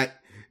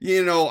that,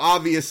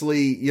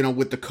 obviously,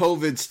 with the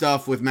COVID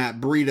stuff with Matt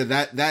Breida,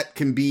 that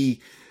can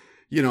be,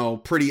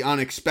 pretty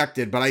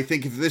unexpected. But I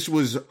think if this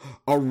was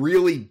a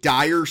really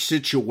dire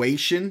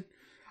situation,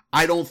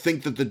 I don't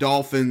think that the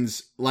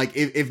Dolphins,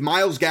 if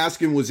Myles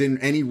Gaskin was in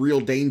any real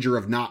danger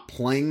of not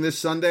playing this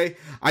Sunday,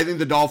 I think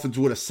the Dolphins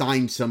would have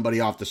signed somebody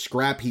off the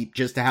scrap heap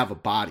just to have a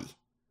body.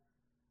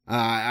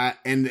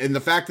 And the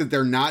fact that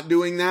they're not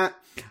doing that,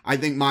 I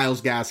think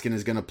Myles Gaskin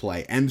is going to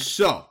play. And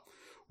so,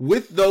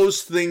 with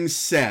those things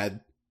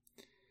said,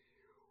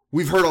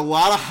 we've heard a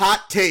lot of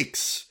hot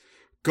takes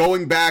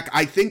going back,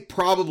 I think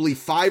probably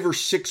 5 or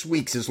 6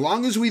 weeks. As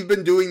long as we've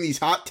been doing these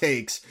hot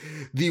takes,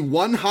 the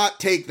one hot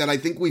take that I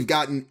think we've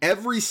gotten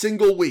every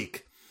single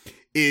week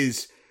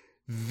is,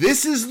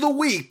 this is the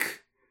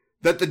week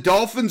that the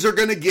Dolphins are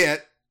going to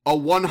get a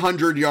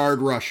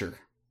 100-yard rusher.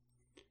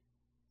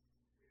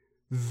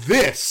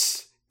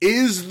 This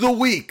is the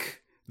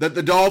week that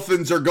the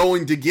Dolphins are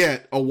going to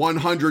get a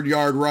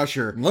 100-yard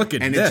rusher. Look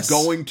at and this. It's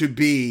going to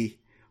be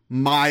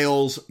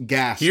Myles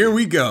Gaskin. Here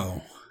we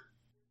go.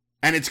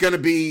 And it's going to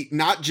be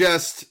not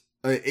just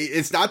going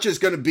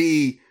to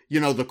be,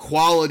 the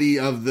quality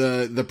of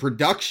the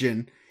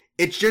production.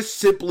 It's just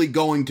simply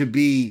going to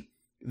be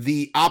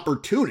the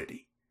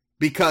opportunity.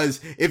 Because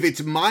if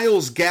it's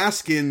Myles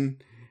Gaskin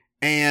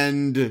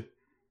and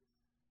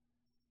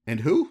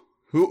who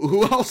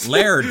else?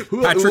 Laird.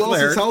 Patrick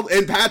Laird.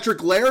 And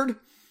Patrick Laird.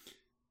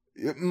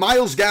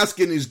 Myles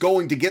Gaskin is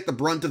going to get the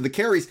brunt of the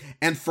carries.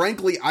 And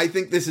frankly, I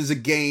think this is a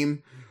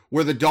game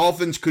where the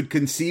Dolphins could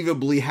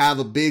conceivably have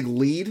a big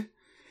lead.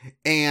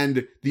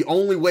 And the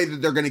only way that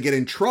they're going to get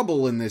in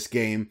trouble in this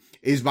game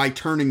is by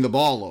turning the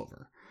ball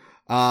over.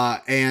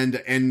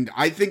 And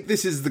I think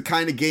this is the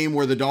kind of game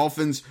where the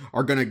Dolphins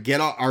are going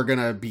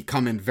to be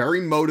coming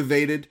very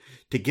motivated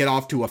to get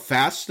off to a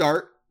fast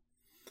start.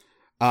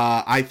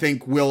 I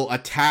think we'll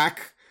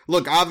attack.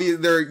 Look,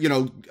 obviously,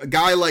 a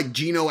guy like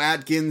Geno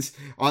Atkins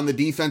on the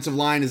defensive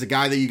line is a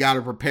guy that you got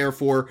to prepare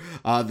for.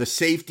 The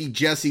safety,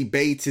 Jesse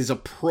Bates, is a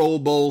Pro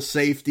Bowl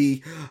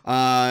safety.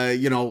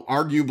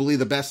 Arguably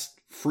the best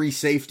free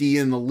safety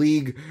in the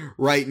league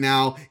right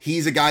now.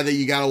 He's a guy that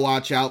you got to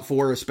watch out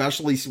for,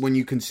 especially when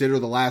you consider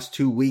the last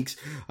 2 weeks.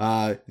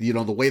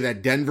 The way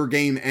that Denver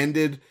game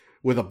ended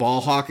with a ball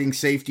hawking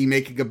safety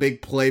making a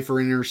big play for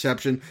an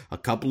interception. A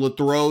couple of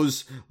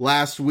throws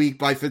last week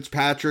by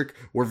Fitzpatrick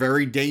were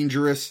very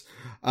dangerous.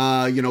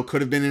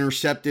 Could have been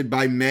intercepted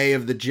by May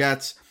of the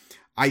Jets.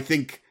 I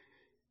think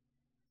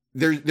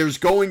there's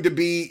going to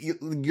be,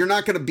 you're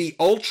not going to be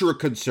ultra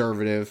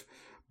conservative,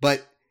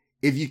 but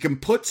if you can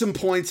put some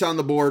points on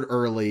the board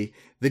early,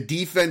 the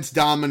defense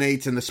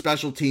dominates and the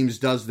special teams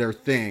does their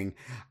thing.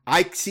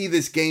 I see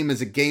this game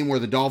as a game where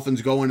the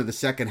Dolphins go into the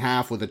second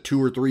half with a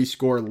 2 or 3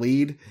 score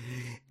lead,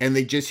 and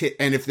they just hit.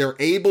 And if they're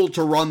able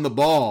to run the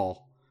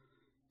ball,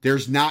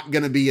 there's not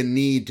going to be a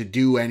need to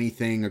do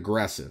anything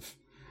aggressive.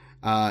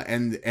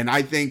 And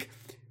I think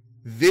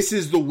this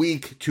is the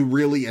week to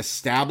really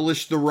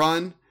establish the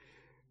run,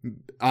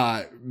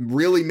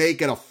 really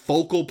make it a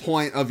focal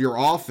point of your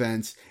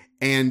offense,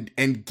 and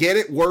get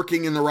it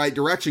working in the right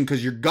direction,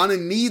 because you're going to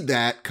need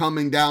that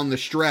coming down the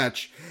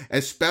stretch,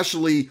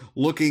 especially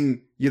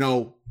looking,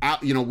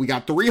 out, we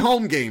got 3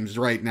 home games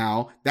right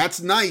now. That's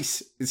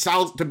nice.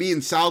 To be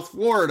in South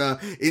Florida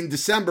in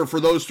December for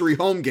those 3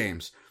 home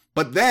games.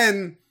 But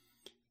then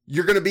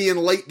you're going to be in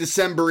late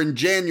December and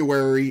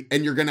January,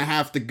 and you're going to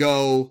have to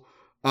go,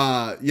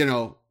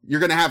 you're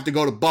going to have to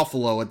go to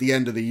Buffalo at the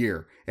end of the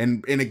year,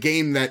 and in a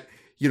game that,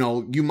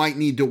 you might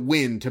need to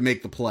win to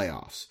make the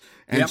playoffs.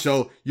 And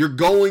so you're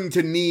going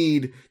to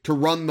need to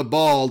run the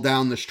ball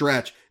down the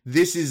stretch.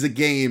 This is a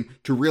game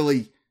to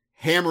really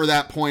hammer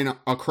that point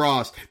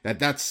across, that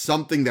that's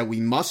something that we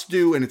must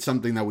do, and it's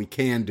something that we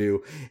can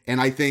do.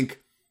 And I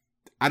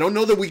don't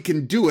know that we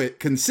can do it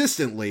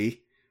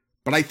consistently,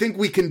 but I think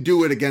we can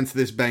do it against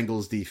this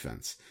Bengals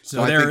defense.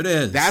 So there it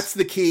is. That's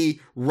the key.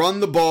 Run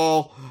the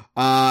ball.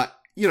 Get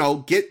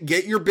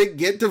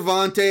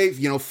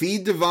Devontae,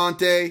 feed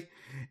Devontae.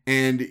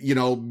 And,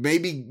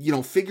 maybe,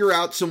 figure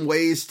out some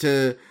ways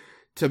to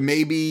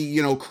maybe,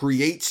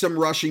 create some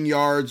rushing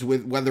yards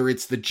with whether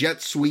it's the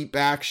jet sweep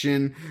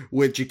action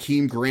with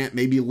Jakeem Grant.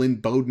 Maybe Lynn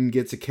Bowden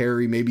gets a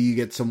carry. Maybe you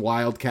get some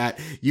wildcat.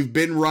 You've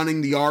been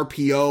running the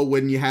RPO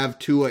when you have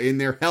Tua in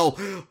there. Hell,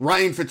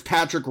 Ryan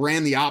Fitzpatrick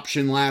ran the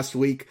option last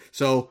week.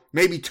 So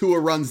maybe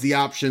Tua runs the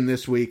option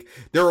this week.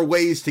 There are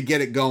ways to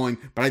get it going,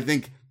 but I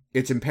think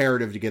it's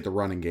imperative to get the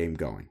running game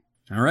going.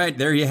 All right,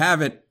 there you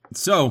have it.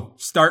 So,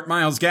 start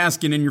Myles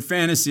Gaskin in your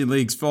fantasy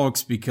leagues,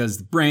 folks, because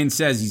the brain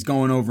says he's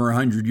going over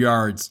 100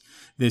 yards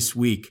this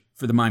week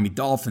for the Miami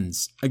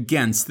Dolphins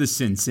against the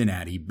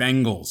Cincinnati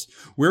Bengals.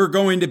 We're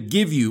going to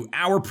give you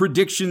our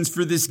predictions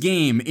for this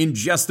game in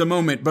just a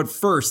moment, but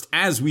first,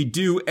 as we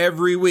do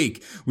every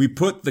week, we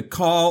put the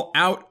call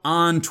out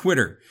on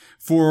Twitter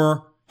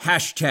for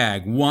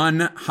hashtag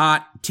one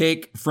hot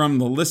take from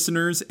the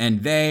listeners,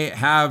 and they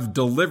have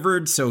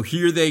delivered, so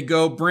here they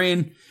go.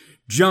 Brain,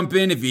 jump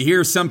in if you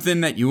hear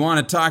something that you want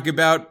to talk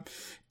about.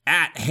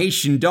 At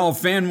Haitian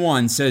Dolphin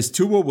 1 says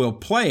Tua will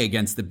play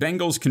against the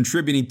Bengals,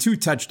 contributing 2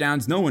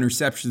 touchdowns, no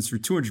interceptions for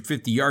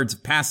 250 yards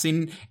of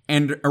passing,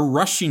 and a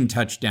rushing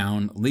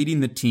touchdown,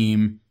 leading the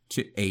team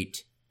to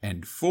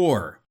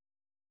 8-4.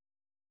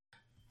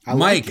 I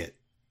like it.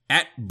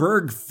 At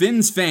Berg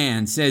Fins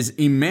Fan says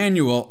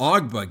Emmanuel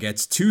Ogbah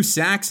gets 2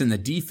 sacks and the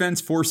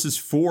defense forces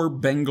 4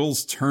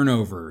 Bengals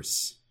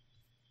turnovers.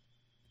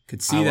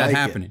 Could see that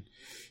happening.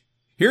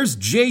 Here's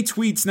J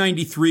Tweets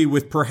 93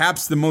 with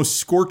perhaps the most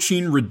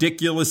scorching,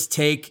 ridiculous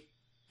take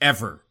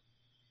ever,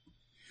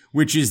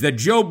 which is that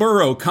Joe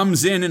Burrow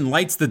comes in and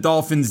lights the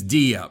Dolphins'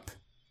 D up.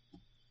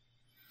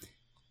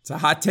 It's a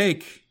hot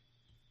take.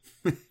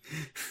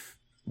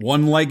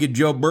 One-legged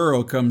Joe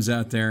Burrow comes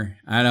out there.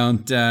 I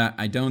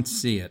don't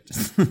see it.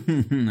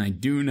 I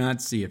do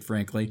not see it,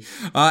 frankly.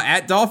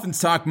 At Dolphins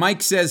Talk,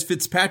 Mike says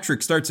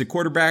Fitzpatrick starts at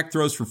quarterback,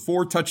 throws for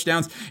 4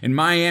 touchdowns, and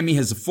Miami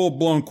has a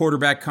full-blown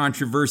quarterback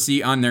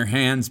controversy on their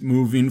hands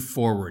moving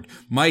forward.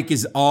 Mike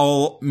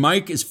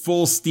is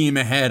full steam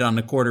ahead on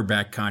the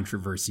quarterback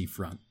controversy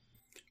front.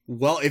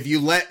 Well, if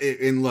you look,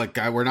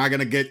 we're not going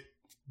to get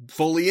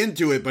fully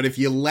into it, but if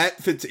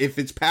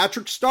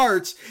Fitzpatrick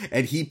starts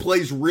and he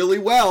plays really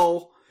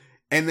well,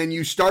 and then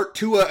you start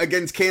Tua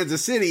against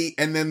Kansas City,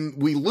 and then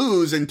we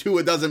lose and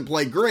Tua doesn't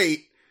play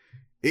great,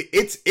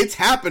 it's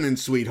happening,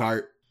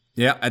 sweetheart.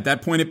 Yeah, at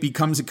that point, it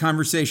becomes a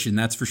conversation,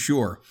 that's for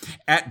sure.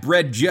 At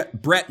Brett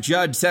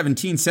Judge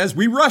 17 says,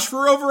 we rush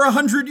for over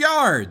 100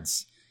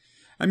 yards.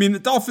 I mean, the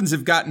Dolphins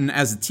have gotten,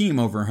 as a team,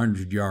 over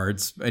 100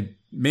 yards. But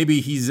maybe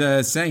he's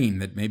saying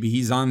that maybe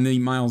he's on the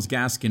Myles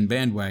Gaskin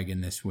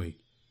bandwagon this week.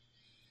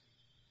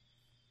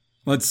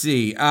 Let's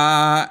see.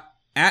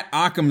 At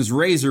Occam's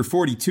Razor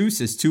 42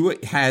 says, Tua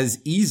has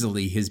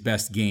easily his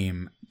best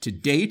game to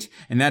date,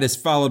 and that is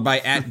followed by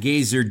at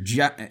Gazer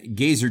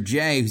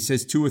J, who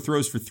says Tua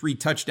throws for 3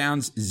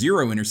 touchdowns,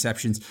 0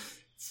 interceptions,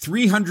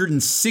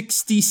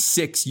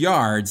 366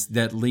 yards.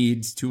 That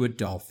leads to a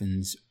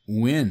Dolphins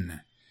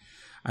win.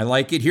 I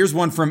like it. Here's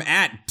one from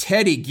at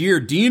Teddy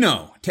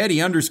Giardino.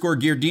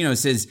 Teddy_Giardino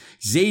says,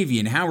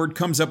 Xavier Howard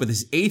comes up with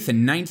his 8th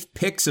and 9th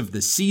picks of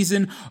the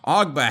season.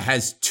 Ogba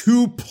has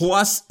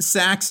 2+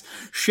 sacks.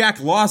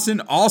 Shaq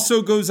Lawson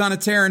also goes on a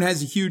tear and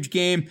has a huge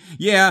game.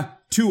 Yeah,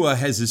 Tua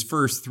has his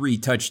first 3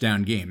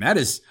 touchdown game. That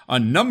is a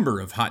number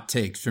of hot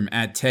takes from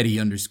at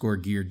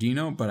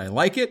Teddy_Giardino, but I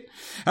like it.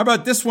 How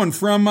about this one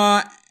from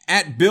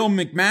at Bill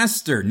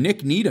McMaster?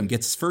 Nick Needham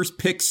gets his first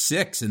pick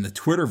 6 and the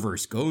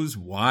Twitterverse goes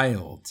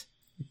wild.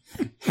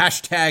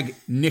 Hashtag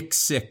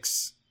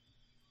Nick6.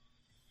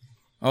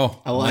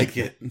 Oh, I like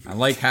it. I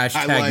like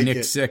hashtag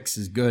Nick6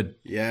 is good.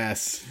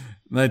 Yes.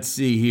 Let's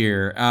see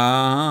here.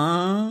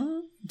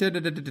 At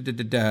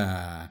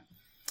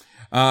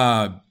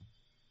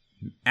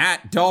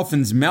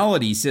Dolphins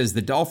Melody says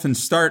the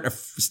Dolphins start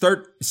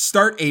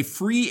a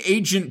free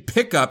agent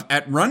pickup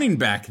at running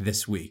back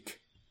this week.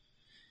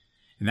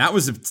 And that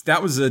was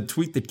a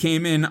tweet that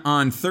came in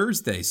on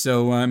Thursday.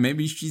 So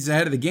maybe she's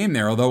ahead of the game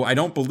there. Although I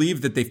don't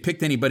believe that they've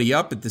picked anybody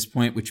up at this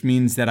point, which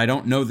means that I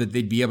don't know that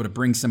they'd be able to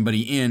bring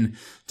somebody in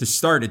to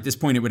start. At this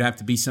point, it would have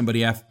to be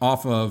somebody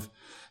off of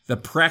the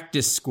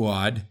practice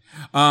squad.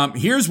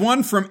 Here's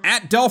one from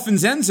at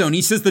Dolphins End Zone.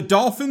 He says the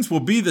Dolphins will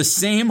be the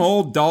same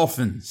old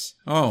Dolphins.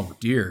 Oh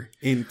dear.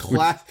 In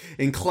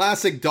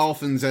classic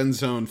Dolphins End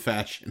Zone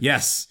fashion.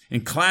 Yes,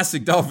 in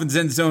classic Dolphins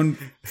End Zone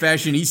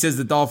fashion, he says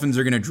the Dolphins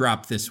are going to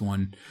drop this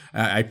one.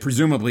 I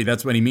presumably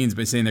that's what he means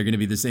by saying they're going to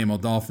be the same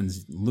old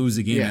Dolphins, lose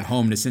a game at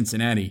home to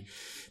Cincinnati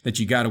that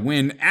you got to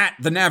win. At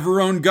the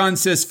Navarone Gun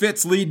says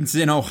Fitz leads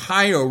an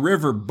Ohio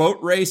River boat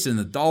race and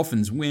the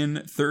Dolphins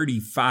win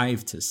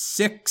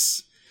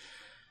 35-6.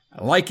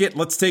 I like it.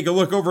 Let's take a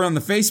look over on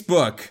the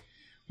Facebook.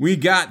 We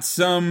got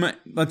Jason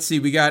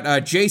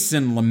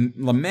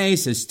LeMay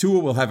says Tua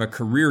will have a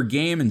career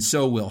game and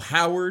so will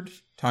Howard.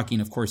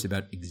 Talking, of course,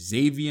 about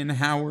Xavier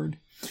Howard.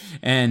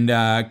 And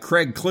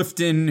Craig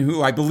Clifton,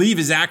 who I believe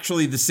is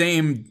actually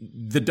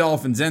the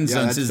Dolphins end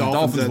zone, says the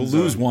Dolphins will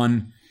lose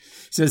one.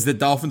 Says the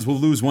Dolphins will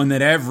lose one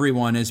that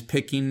everyone is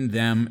picking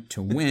them to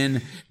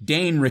win.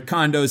 Dane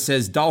Ricondo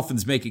says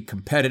Bengals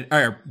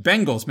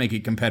make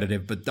it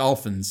competitive, but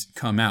Dolphins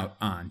come out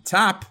on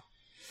top.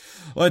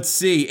 Let's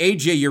see.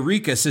 AJ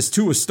Eureka says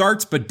Tua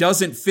starts but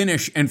doesn't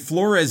finish, and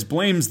Flores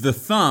blames the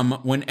thumb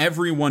when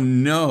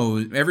everyone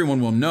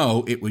will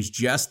know it was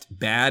just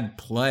bad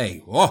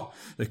play. Oh,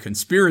 the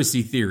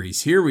conspiracy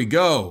theories. Here we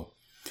go.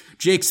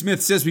 Jake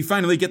Smith says we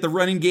finally get the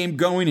running game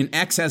going, and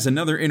X has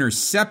another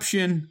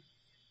interception.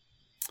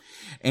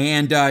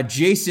 And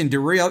Jason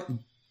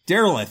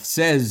Derleth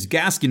says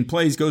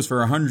Gaskin goes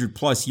for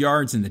 100+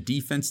 yards, and the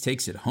defense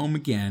takes it home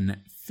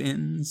again.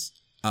 Fins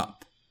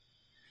up.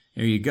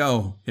 There you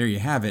go. There you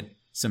have it.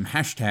 Some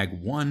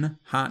hashtag one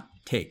hot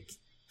take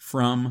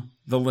from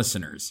the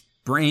listeners.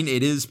 Brain,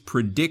 it is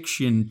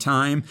prediction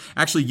time.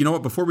 Actually, you know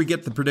what? Before we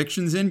get the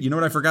predictions in, you know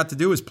what I forgot to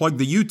do is plug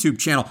the YouTube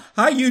channel.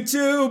 Hi,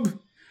 YouTube.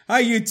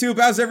 Hi, YouTube.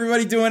 How's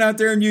everybody doing out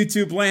there in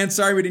YouTube land?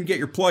 Sorry we didn't get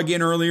your plug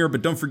in earlier,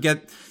 but don't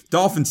forget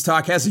Dolphins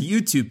Talk has a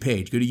YouTube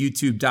page. Go to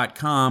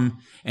youtube.com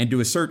and do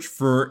a search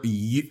for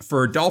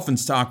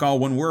Dolphins Talk, all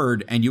one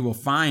word, and you will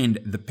find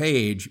the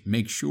page.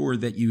 Make sure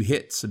that you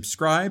hit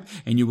subscribe,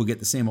 and you will get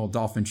the Same Old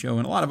Dolphin Show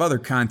and a lot of other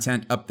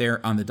content up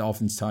there on the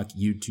Dolphins Talk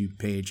YouTube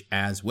page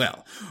as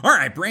well. All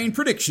right, Brain,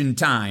 prediction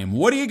time.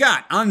 What do you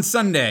got on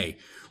Sunday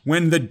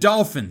when the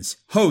Dolphins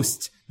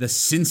host the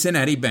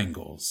Cincinnati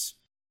Bengals?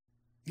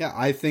 Yeah,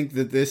 I think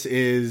that this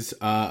is,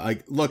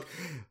 look,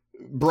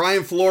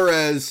 Brian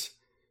Flores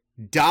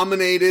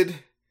dominated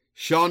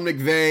Sean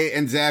McVay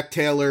and Zach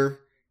Taylor.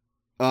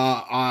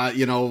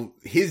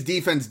 His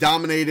defense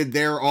dominated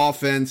their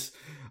offense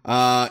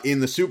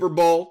in the Super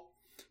Bowl.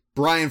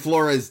 Brian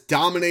Flores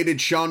dominated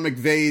Sean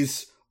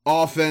McVay's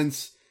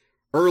offense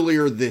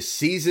earlier this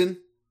season.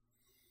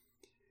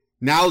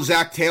 Now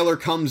Zach Taylor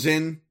comes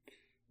in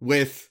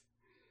with,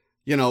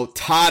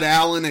 Todd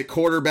Allen at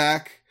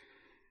quarterback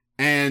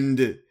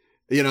and,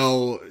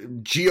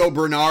 Gio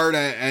Bernard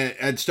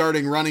at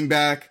starting running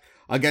back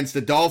against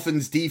the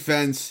Dolphins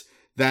defense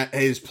that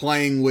is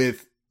playing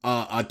with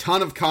a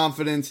ton of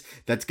confidence,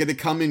 that's going to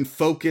come in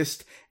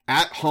focused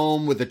at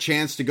home with a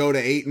chance to go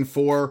to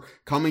 8-4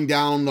 coming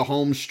down the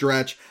home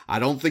stretch. I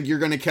don't think you're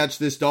going to catch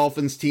this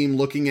Dolphins team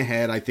looking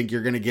ahead. I think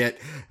you're going to get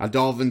a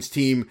Dolphins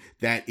team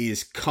that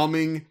is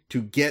coming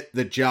to get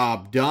the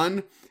job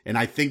done. And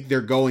I think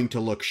they're going to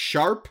look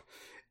sharp,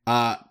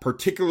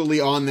 particularly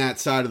on that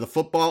side of the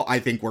football. I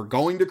think we're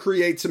going to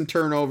create some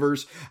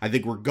turnovers. I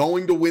think we're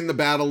going to win the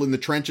battle in the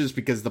trenches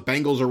because the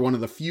Bengals are one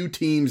of the few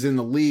teams in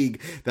the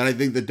league that I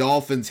think the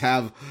Dolphins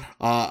have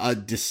a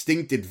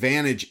distinct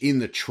advantage in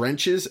the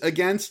trenches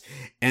against.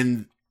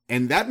 And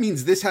that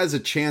means this has a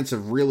chance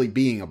of really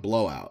being a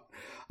blowout.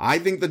 I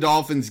think the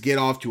Dolphins get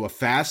off to a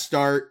fast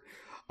start,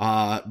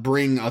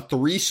 bring a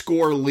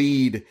 3-score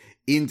lead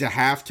into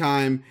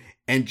halftime,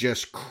 and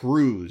just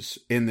cruise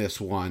in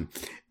this one.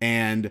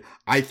 And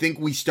I think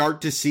we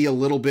start to see a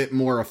little bit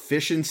more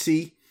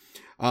efficiency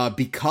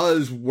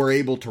because we're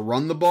able to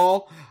run the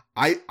ball.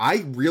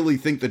 I really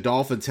think the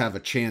Dolphins have a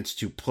chance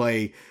to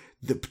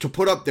to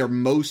put up their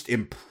most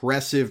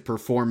impressive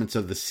performance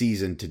of the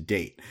season to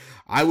date.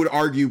 I would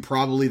argue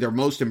probably their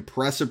most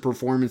impressive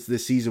performance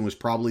this season was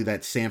probably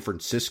that San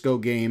Francisco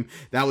game.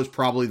 That was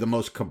probably the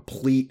most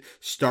complete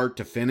start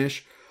to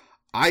finish.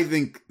 I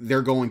think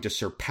they're going to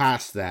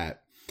surpass that.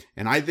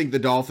 And I think the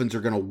Dolphins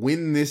are going to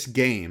win this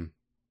game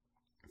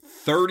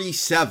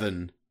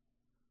 37-3.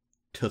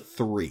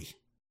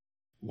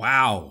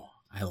 Wow.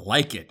 I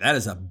like it. That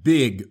is a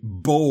big,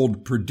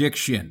 bold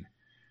prediction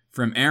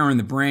from Aaron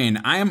the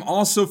Brain. I am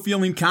also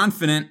feeling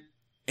confident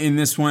in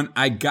this one.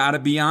 I gotta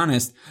be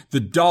honest. The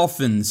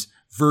Dolphins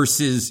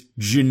versus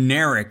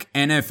generic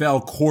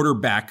NFL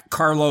quarterback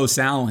Carlos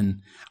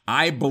Allen.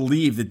 I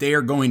believe that they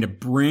are going to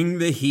bring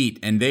the heat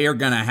and they are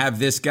going to have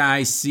this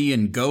guy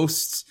seeing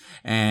ghosts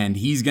and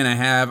he's going to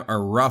have a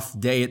rough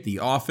day at the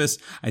office.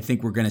 I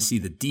think we're going to see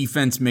the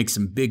defense make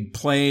some big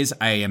plays.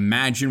 I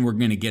imagine we're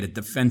going to get a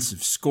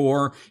defensive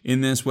score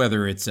in this,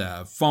 whether it's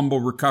a fumble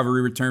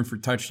recovery return for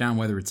touchdown,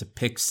 whether it's a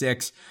pick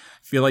six.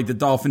 I feel like the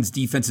Dolphins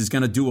defense is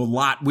going to do a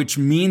lot, which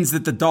means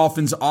that the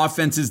Dolphins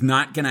offense is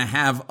not going to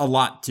have a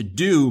lot to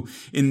do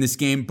in this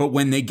game. But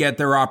when they get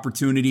their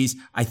opportunities,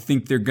 I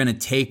think they're going to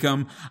take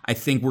them. I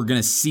think we're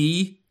going to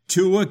see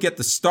Tua get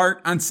the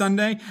start on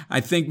Sunday. I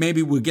think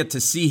maybe we'll get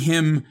to see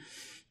him.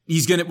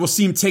 We'll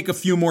see him take a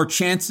few more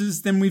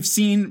chances than we've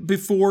seen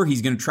before.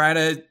 He's going to try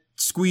to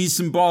squeeze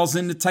some balls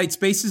into tight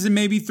spaces and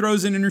maybe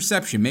throws an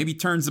interception, maybe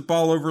turns the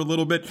ball over a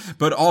little bit,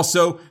 but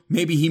also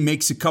maybe he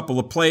makes a couple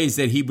of plays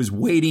that he was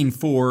waiting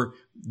for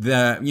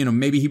there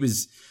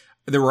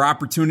were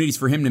opportunities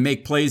for him to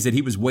make plays that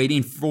he was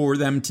waiting for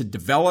them to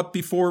develop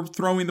before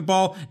throwing the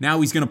ball. Now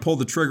he's going to pull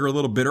the trigger a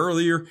little bit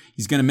earlier.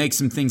 He's going to make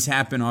some things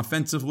happen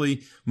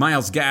offensively.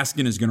 Myles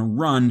Gaskin is going to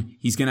run.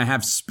 He's going to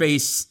have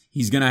space.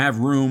 He's going to have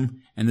room.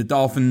 And the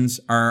Dolphins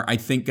are, I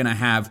think, going to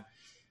have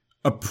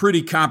a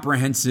pretty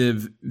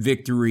comprehensive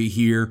victory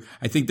here.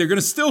 I think they're going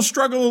to still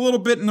struggle a little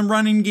bit in the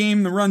running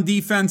game, the run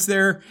defense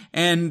there.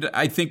 And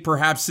I think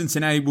perhaps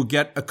Cincinnati will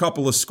get a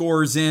couple of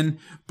scores in,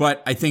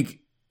 but I think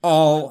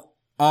all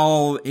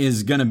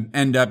is going to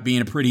end up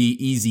being a pretty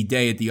easy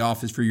day at the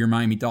office for your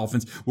Miami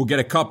Dolphins. We'll get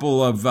a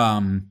couple of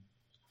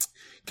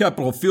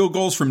field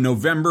goals from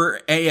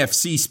November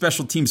AFC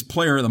Special Teams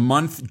Player of the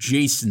Month,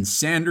 Jason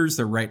Sanders,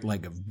 the right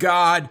leg of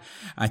God.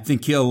 I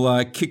think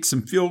he'll kick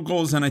some field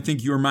goals, and I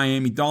think your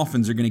Miami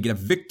Dolphins are going to get a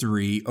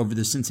victory over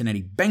the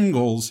Cincinnati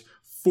Bengals,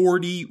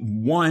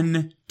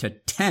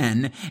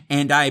 41-10.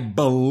 And I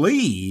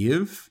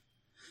believe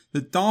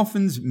the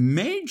Dolphins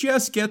may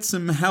just get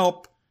some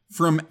help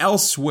from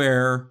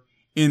elsewhere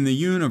in the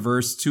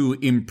universe to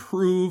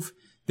improve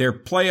their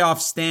playoff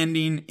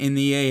standing in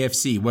the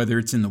AFC, whether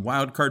it's in the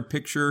wild card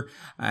picture.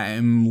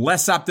 I'm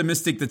less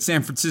optimistic that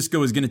San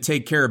Francisco is going to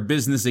take care of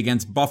business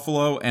against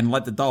Buffalo and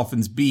let the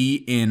Dolphins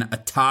be in a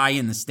tie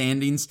in the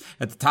standings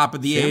at the top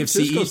of the AFC East.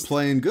 San Francisco's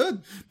playing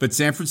good. But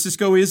San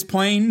Francisco is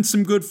playing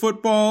some good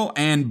football,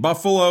 and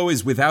Buffalo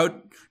is without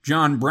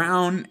John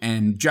Brown,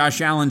 and Josh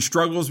Allen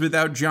struggles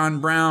without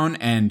John Brown,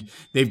 and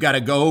they've got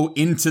to go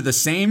into the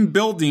same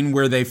building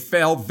where they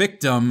fell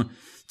victim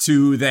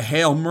to the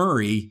Hail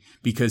Murray,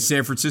 because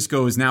San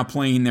Francisco is now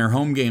playing their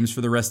home games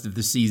for the rest of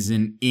the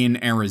season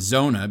in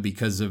Arizona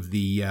because of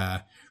the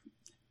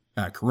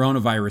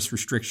coronavirus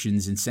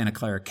restrictions in Santa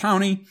Clara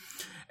County.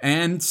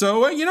 And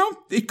so,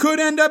 it could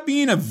end up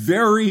being a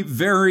very,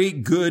 very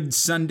good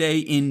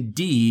Sunday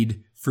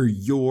indeed for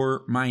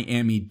your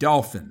Miami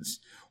Dolphins.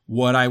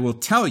 What I will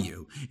tell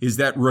you is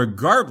that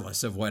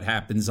regardless of what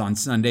happens on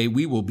Sunday,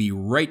 we will be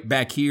right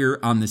back here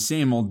on the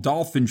Same Old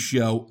Dolphins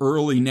Show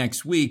early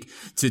next week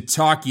to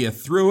talk you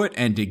through it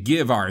and to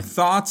give our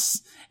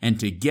thoughts and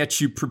to get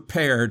you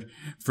prepared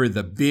for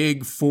the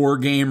big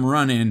 4-game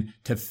run-in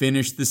to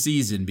finish the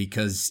season,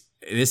 because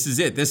this is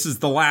it. This is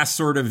the last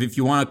sort of, if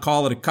you want to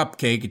call it a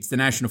cupcake, it's the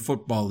National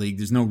Football League.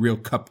 There's no real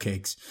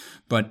cupcakes,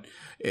 but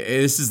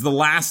this is the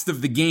last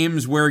of the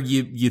games where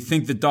you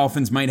think the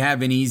Dolphins might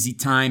have an easy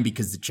time,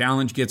 because the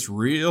challenge gets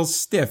real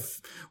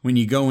stiff when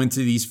you go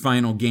into these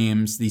final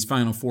games, these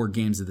final 4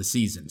 games of the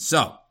season.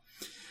 So,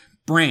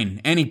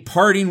 Brain, any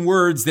parting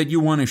words that you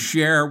want to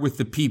share with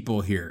the people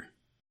here?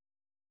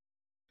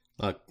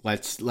 Look,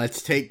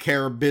 let's take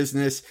care of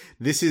business.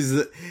 This has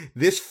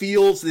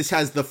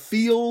the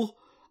feel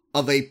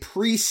of a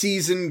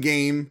preseason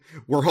game.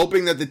 We're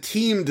hoping that the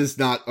team does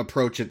not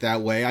approach it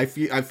that way. I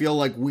feel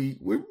like we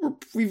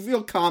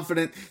feel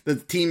confident that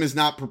the team is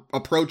not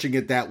approaching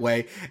it that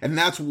way, and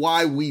that's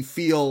why we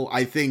feel,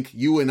 I think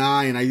you and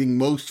I think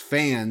most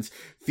fans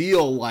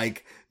feel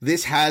like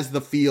this has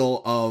the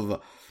feel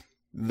of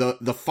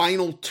the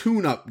final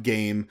tune-up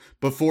game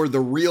before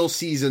the real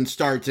season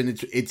starts,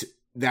 and it's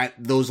that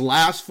those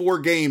last 4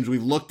 games,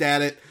 we've looked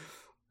at it.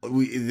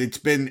 It's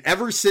been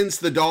ever since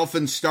the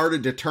Dolphins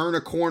started to turn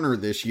a corner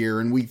this year,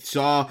 and we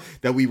saw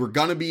that we were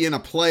going to be in a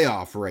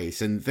playoff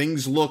race, and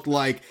things looked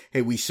like,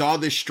 hey, we saw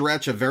this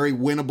stretch of very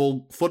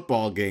winnable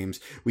football games.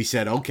 We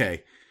said,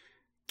 okay,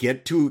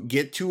 get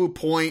to a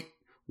point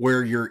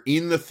where you're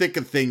in the thick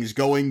of things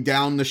going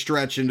down the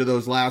stretch into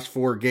those last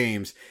 4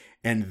 games,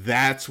 and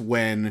that's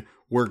when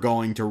we're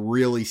going to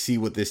really see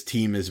what this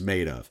team is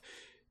made of.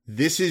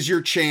 This is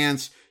your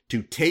chance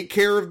to take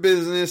care of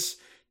business,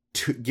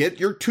 to get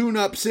your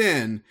tune-ups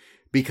in,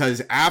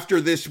 because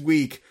after this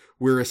week,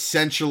 we're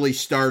essentially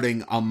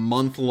starting a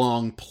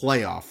month-long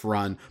playoff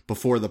run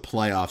before the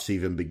playoffs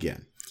even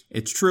begin.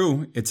 It's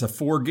true. It's a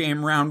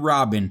 4-game round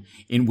robin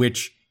in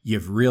which you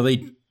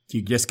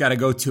just got to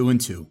go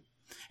 2-2.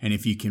 And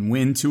if you can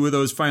win 2 of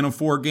those final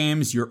 4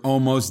 games, you're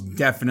almost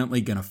definitely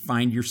going to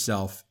find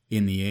yourself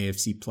in the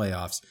AFC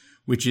playoffs,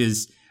 which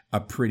is a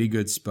pretty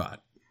good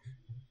spot.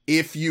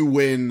 If you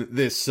win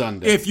this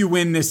Sunday.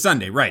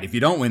 Right. If you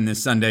don't win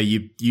this Sunday,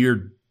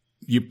 you're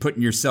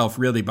putting yourself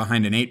really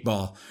behind an 8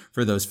 ball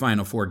for those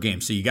final 4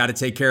 games. So you got to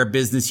take care of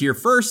business here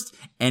first,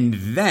 and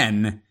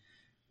then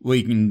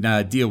we can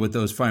deal with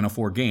those final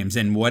 4 games.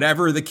 And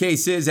whatever the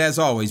case is, as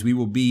always, we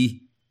will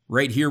be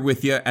right here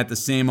with you at the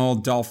Same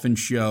Old Dolphins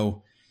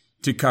Show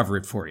to cover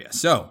it for you.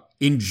 So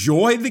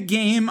enjoy the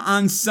game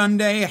on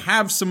Sunday.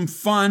 Have some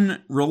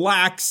fun.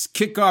 Relax.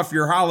 Kick off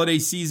your holiday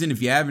season.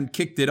 If you haven't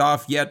kicked it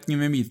off yet,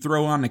 maybe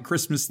throw on the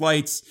Christmas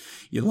lights.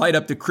 You light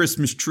up the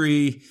Christmas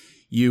tree.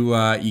 You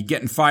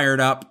getting fired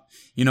up.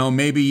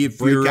 Maybe if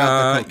break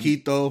out the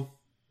coquito.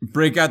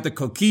 Break out the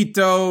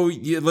coquito.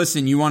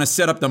 Listen, you want to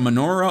set up the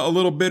menorah a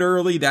little bit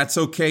early? That's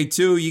okay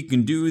too. You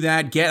can do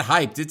that. Get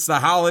hyped. It's the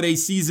holiday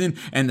season,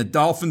 and the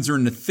Dolphins are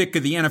in the thick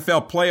of the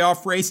NFL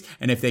playoff race.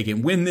 And if they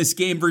can win this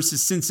game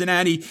versus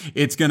Cincinnati,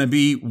 it's going to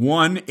be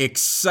one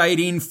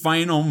exciting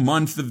final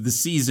month of the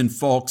season,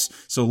 folks.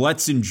 So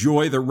let's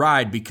enjoy the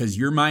ride, because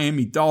your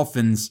Miami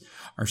Dolphins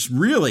are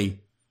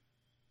really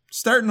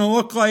starting to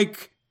look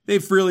like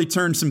they've really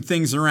turned some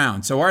things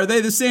around. So are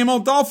they the same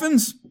old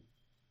Dolphins?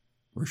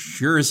 We're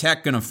sure as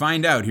heck going to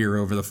find out here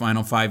over the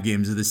final 5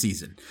 games of the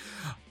season.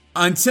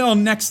 Until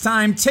next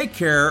time, take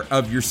care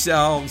of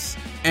yourselves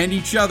and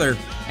each other,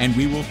 and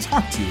we will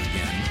talk to you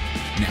again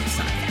next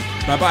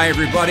time. Bye-bye,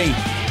 everybody.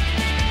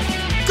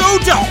 Go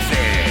Dolphins!